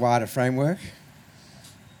around a wider framework?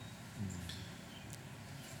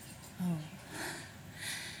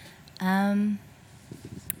 Sorry,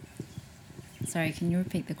 can you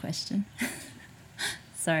repeat the question?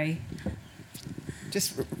 Sorry.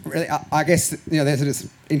 Just really, I guess, there's this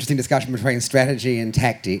interesting discussion between strategy and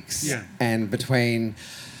tactics, Yeah. and between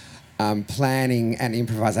planning and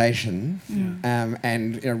improvisation,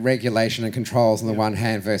 and regulation and controls on the one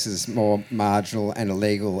hand versus more marginal and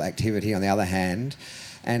illegal activity on the other hand.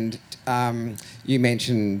 And you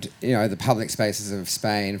mentioned, the public spaces of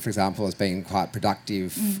Spain, for example, as being quite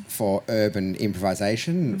productive for urban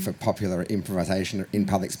improvisation, for popular improvisation in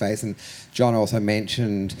public space. And John also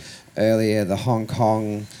mentioned earlier the Hong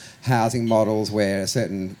Kong housing models where a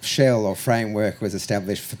certain shell or framework was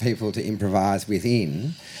established for people to improvise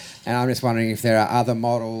within. And I'm just wondering if there are other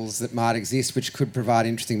models that might exist which could provide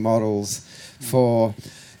interesting models for,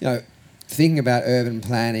 thinking about urban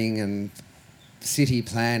planning and city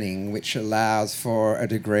planning, which allows for a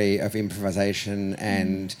degree of improvisation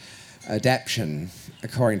and adaptation,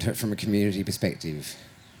 from a community perspective.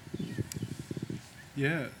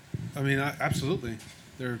 Yeah, I mean, absolutely.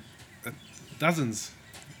 There are dozens,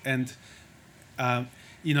 and from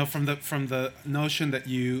the notion that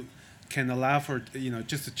you can allow for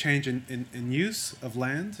just a change in use of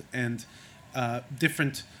land and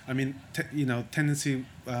different. I mean, tenancy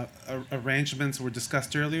arrangements were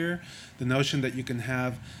discussed earlier. The notion that you can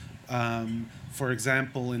have, for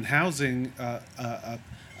example, in housing, a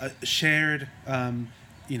shared.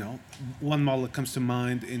 One model that comes to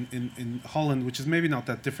mind in Holland, which is maybe not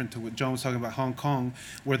that different to what John was talking about, Hong Kong,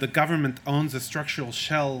 where the government owns the structural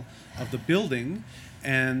shell of the building,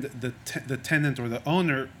 and the tenant or the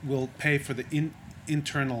owner will pay for the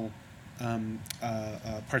internal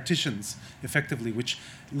partitions, effectively, which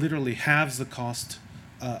literally halves the cost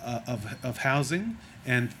of housing,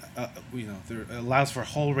 and there allows for a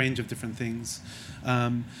whole range of different things.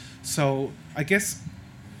 So I guess.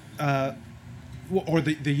 Or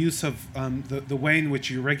the use of the way in which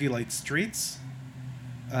you regulate streets.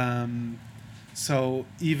 So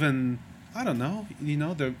even I don't know,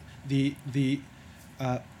 the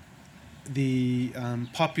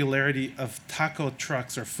popularity of taco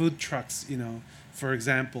trucks or food trucks, for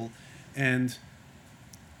example, and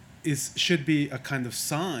should be a kind of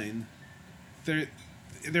sign. They're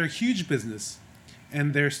a huge business,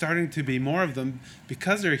 and they're starting to be more of them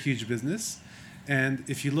because they're a huge business. And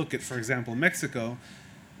if you look at, for example, Mexico,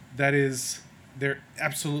 they're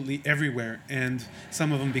absolutely everywhere, and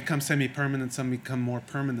some of them become semi-permanent, some become more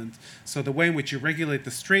permanent. So the way in which you regulate the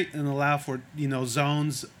street and allow for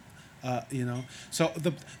zones, So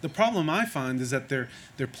the problem I find is that they're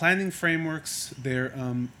planning frameworks, they're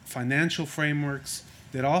financial frameworks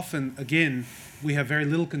that often, again, we have very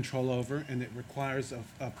little control over, and it requires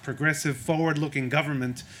a progressive, forward-looking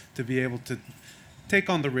government to be able to take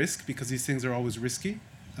on the risk, because these things are always risky,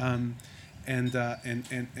 and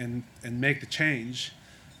make the change.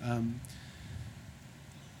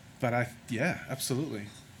 But absolutely.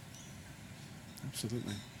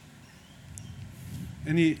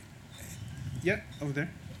 Over there.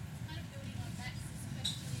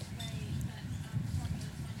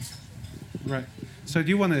 Right. So do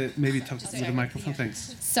you want to maybe talk to the microphone?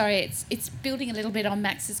 Thanks. Sorry, it's building a little bit on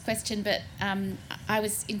Max's question, but I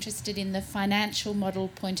was interested in the financial model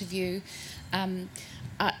point of view.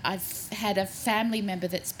 I've had a family member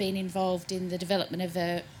that's been involved in the development of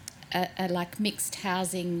a like mixed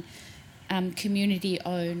housing,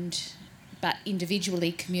 community-owned, but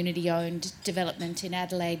individually community-owned development in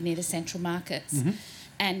Adelaide near the Central Markets. Mm-hmm.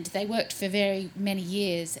 And they worked for very many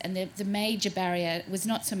years, and the major barrier was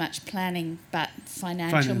not so much planning, but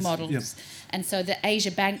financial models. Yep. And so the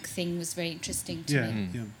Asia Bank thing was very interesting to me.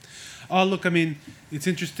 Yeah. Oh, look, I mean, it's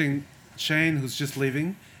interesting. Shane, who's just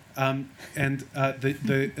leaving, and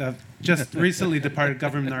the just recently departed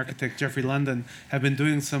government architect Geoffrey London have been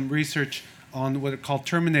doing some research on what are called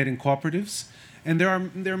terminating cooperatives, and there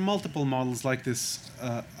are multiple models like this,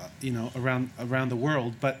 around the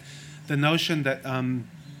world, but. The notion that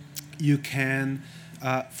you can,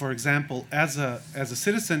 for example, as a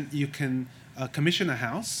citizen, you can commission a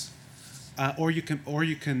house, or you can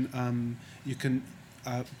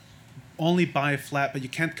only buy a flat, but you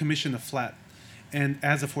can't commission a flat. And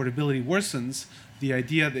as affordability worsens, the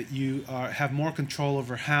idea that you have more control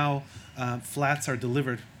over how flats are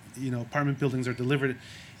delivered, apartment buildings are delivered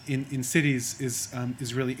in cities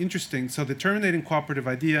is really interesting. So the terminating cooperative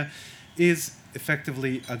idea is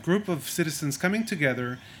effectively a group of citizens coming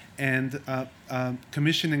together and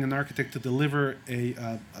commissioning an architect to deliver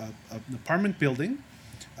an apartment building,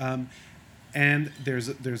 and there's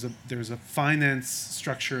a finance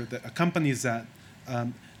structure that accompanies that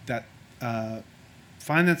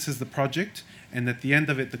finances the project, and at the end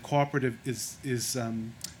of it, the cooperative is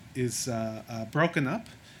broken up,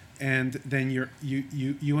 and then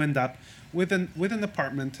you end up with an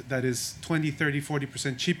apartment that is 20, 30,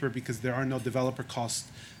 40% cheaper because there are no developer costs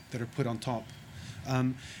that are put on top.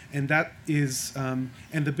 And that is, and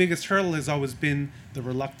the biggest hurdle has always been the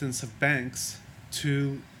reluctance of banks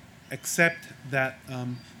to accept that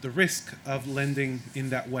the risk of lending in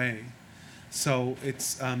that way. So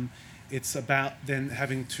it's about then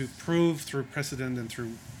having to prove through precedent and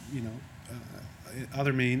through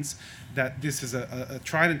other means that this is a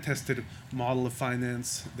tried and tested model of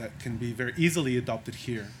finance that can be very easily adopted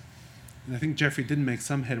here. And I think Jeffrey did make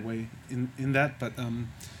some headway in that, but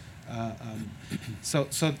so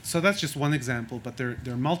that's just one example, but there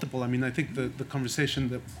are multiple. I mean, I think the conversation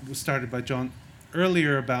that was started by John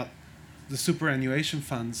earlier about the superannuation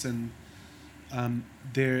funds and I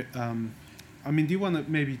mean, do you want to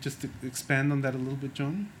maybe just expand on that a little bit,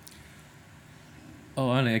 John?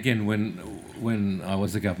 Oh, only again, when I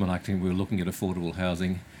was the government acting, we were looking at affordable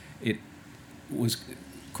housing. It was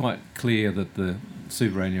quite clear that the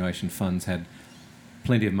superannuation funds had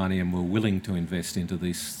plenty of money and were willing to invest into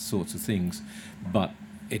these sorts of things, but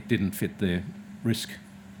it didn't fit their risk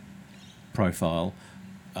profile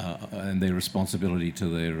and their responsibility to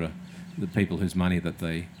the people whose money that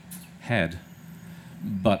they had.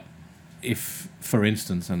 But if, for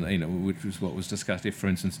instance, and which was what was discussed, if, for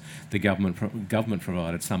instance, the government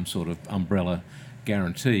provided some sort of umbrella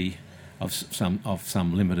guarantee of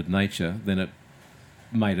some limited nature, then it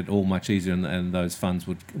made it all much easier, and those funds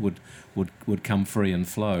would come free and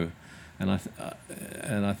flow. And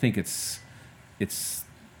I think it's as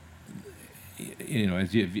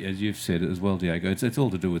you've said as well, Diego, it's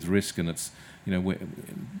all to do with risk, and it's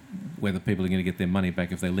whether people are going to get their money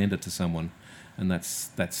back if they lend it to someone, and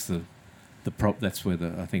that's where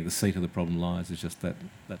I think the seat of the problem lies, is just that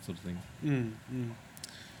sort of thing.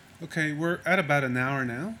 Okay, we're at about an hour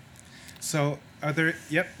now. So are there,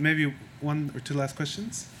 maybe one or two last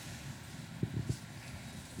questions?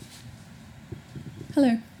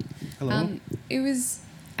 Hello. Hello. It was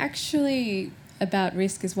actually about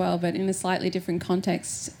risk as well, but in a slightly different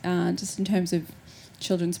context, just in terms of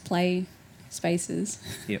children's play spaces.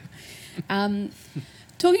 Yep.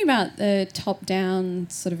 Talking about the top-down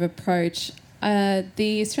sort of approach,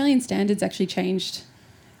 the Australian standards actually changed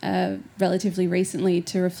relatively recently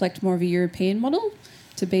to reflect more of a European model,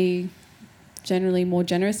 to be generally more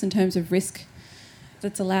generous in terms of risk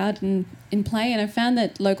that's allowed in play. And I found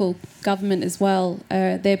that local government as well,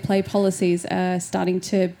 their play policies are starting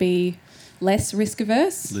to be less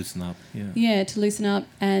risk-averse. Loosen up, yeah. Yeah, to loosen up.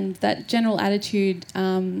 And that general attitude...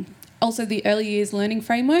 also, the early years learning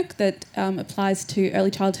framework that applies to early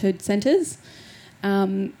childhood centres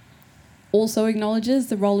also acknowledges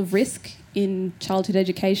the role of risk in childhood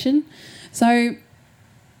education. So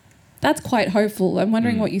that's quite hopeful. I'm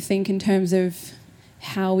wondering what you think in terms of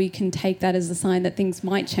how we can take that as a sign that things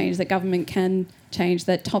might change, that government can change,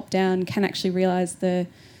 that top-down can actually realise the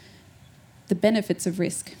benefits of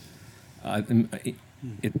risk. I think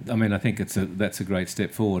that's a great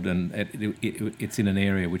step forward, and it's in an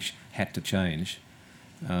area which had to change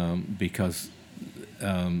because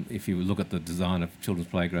if you look at the design of children's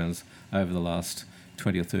playgrounds over the last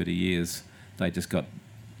 20 or 30 years, they just got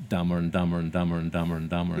dumber and dumber and dumber and dumber and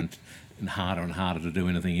dumber and harder to do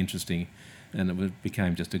anything interesting, and it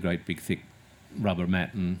became just a great big thick rubber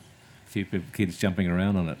mat and a few kids jumping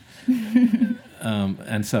around on it.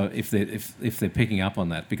 And so if they're picking up on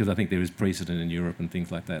that, because I think there is precedent in Europe and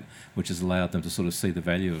things like that, which has allowed them to sort of see the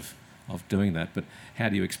value of doing that. But how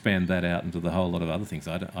do you expand that out into the whole lot of other things?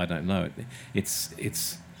 I don't know.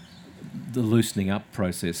 It's the loosening up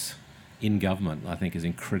process in government, I think, is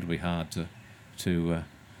incredibly hard to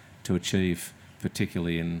achieve,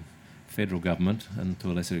 particularly in federal government and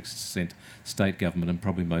to a lesser extent state government, and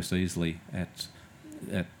probably most easily at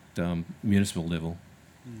municipal level.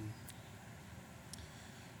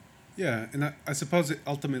 Yeah, and I suppose it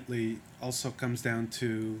ultimately also comes down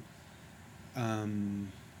to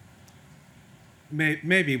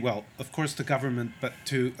maybe, well, of course the government, but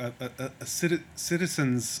to a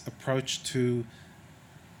citizen's approach to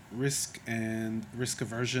risk and risk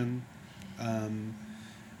aversion.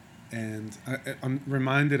 And I'm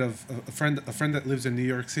reminded of a friend that lives in New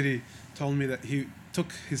York City told me that he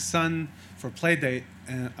took his son for a play date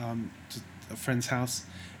to a friend's house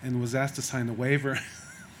and was asked to sign a waiver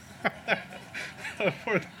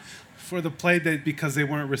for the play date because they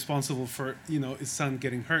weren't responsible for his son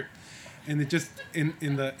getting hurt. And it just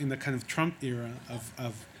in the kind of Trump era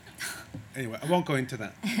of anyway, I won't go into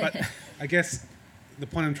that. But I guess the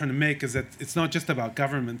point I'm trying to make is that it's not just about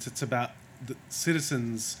governments, it's about the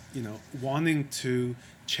citizens, wanting to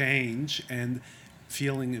change and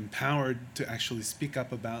feeling empowered to actually speak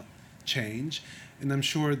up about change. And I'm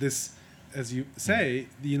sure this, as you say,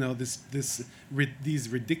 these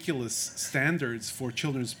ridiculous standards for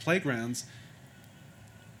children's playgrounds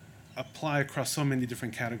apply across so many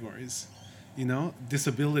different categories.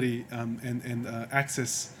 Disability and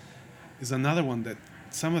access is another one that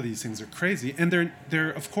some of these things are crazy, and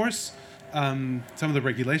they're of course some of the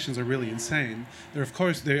regulations are really insane. They of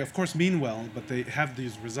course mean well, but they have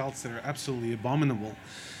these results that are absolutely abominable.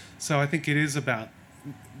 So I think it is about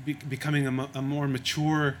becoming a more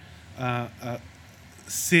mature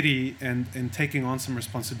city and taking on some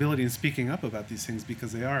responsibility and speaking up about these things,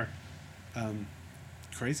 because they are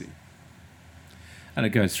crazy. And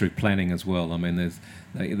it goes through planning as well. I mean,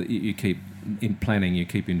 you keep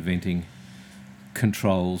inventing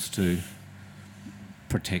controls to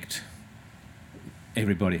protect.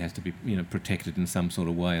 Everybody has to be, protected in some sort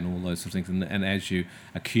of way, and all those sort of things. And as you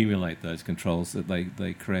accumulate those controls, that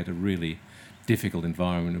they create a really difficult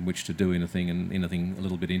environment in which to do anything, and anything a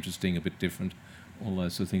little bit interesting, a bit different. All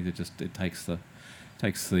those sort of things. It takes the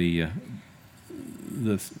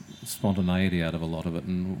spontaneity out of a lot of it,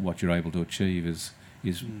 and what you're able to achieve is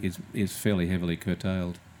fairly heavily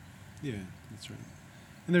curtailed. Yeah, that's right.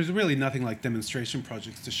 And there's really nothing like demonstration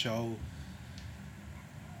projects to show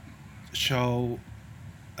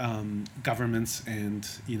governments and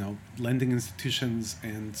lending institutions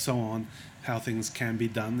and so on how things can be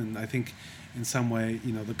done. And I think in some way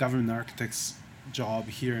the government architect's job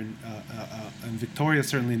here in Victoria,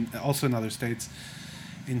 certainly also in other states,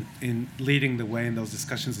 in leading the way in those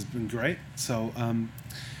discussions has been great. So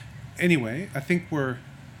anyway, I think we're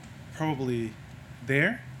probably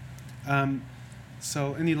there.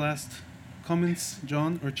 So any last comments,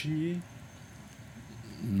 John or Chinyi?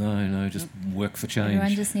 No, just work for change.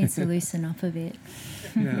 Everyone just needs to loosen up a bit.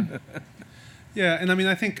 Yeah, and I mean,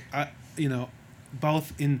 I think I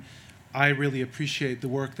really appreciate the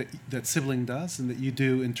work that Sibling does and that you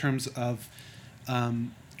do in terms of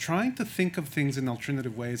trying to think of things in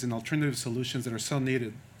alternative ways and alternative solutions that are so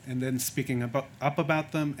needed, and then speaking up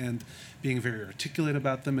about them and being very articulate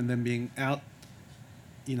about them, and then being out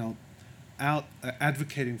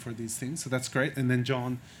advocating for these things. So that's great. And then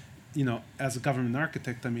John, as a government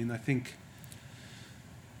architect, I mean, I think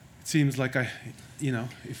it seems like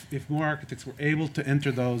if more architects were able to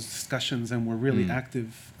enter those discussions and were really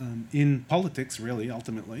active in politics, really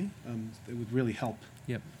ultimately, it would really help.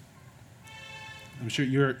 Yep. I'm sure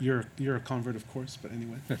you're a convert, of course, but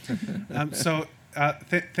anyway.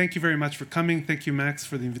 Thank you very much for coming. Thank you, Max,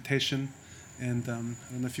 for the invitation. And I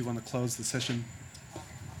don't know if you want to close the session.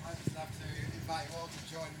 I'd just love to invite you all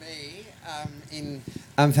to join me in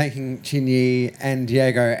thanking Chinyi and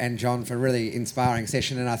Diego and John for a really inspiring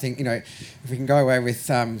session. And I think, if we can go away with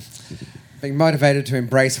being motivated to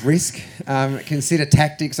embrace risk, consider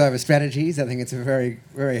tactics over strategies, I think it's a very,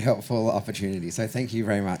 very helpful opportunity. So thank you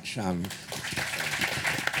very much.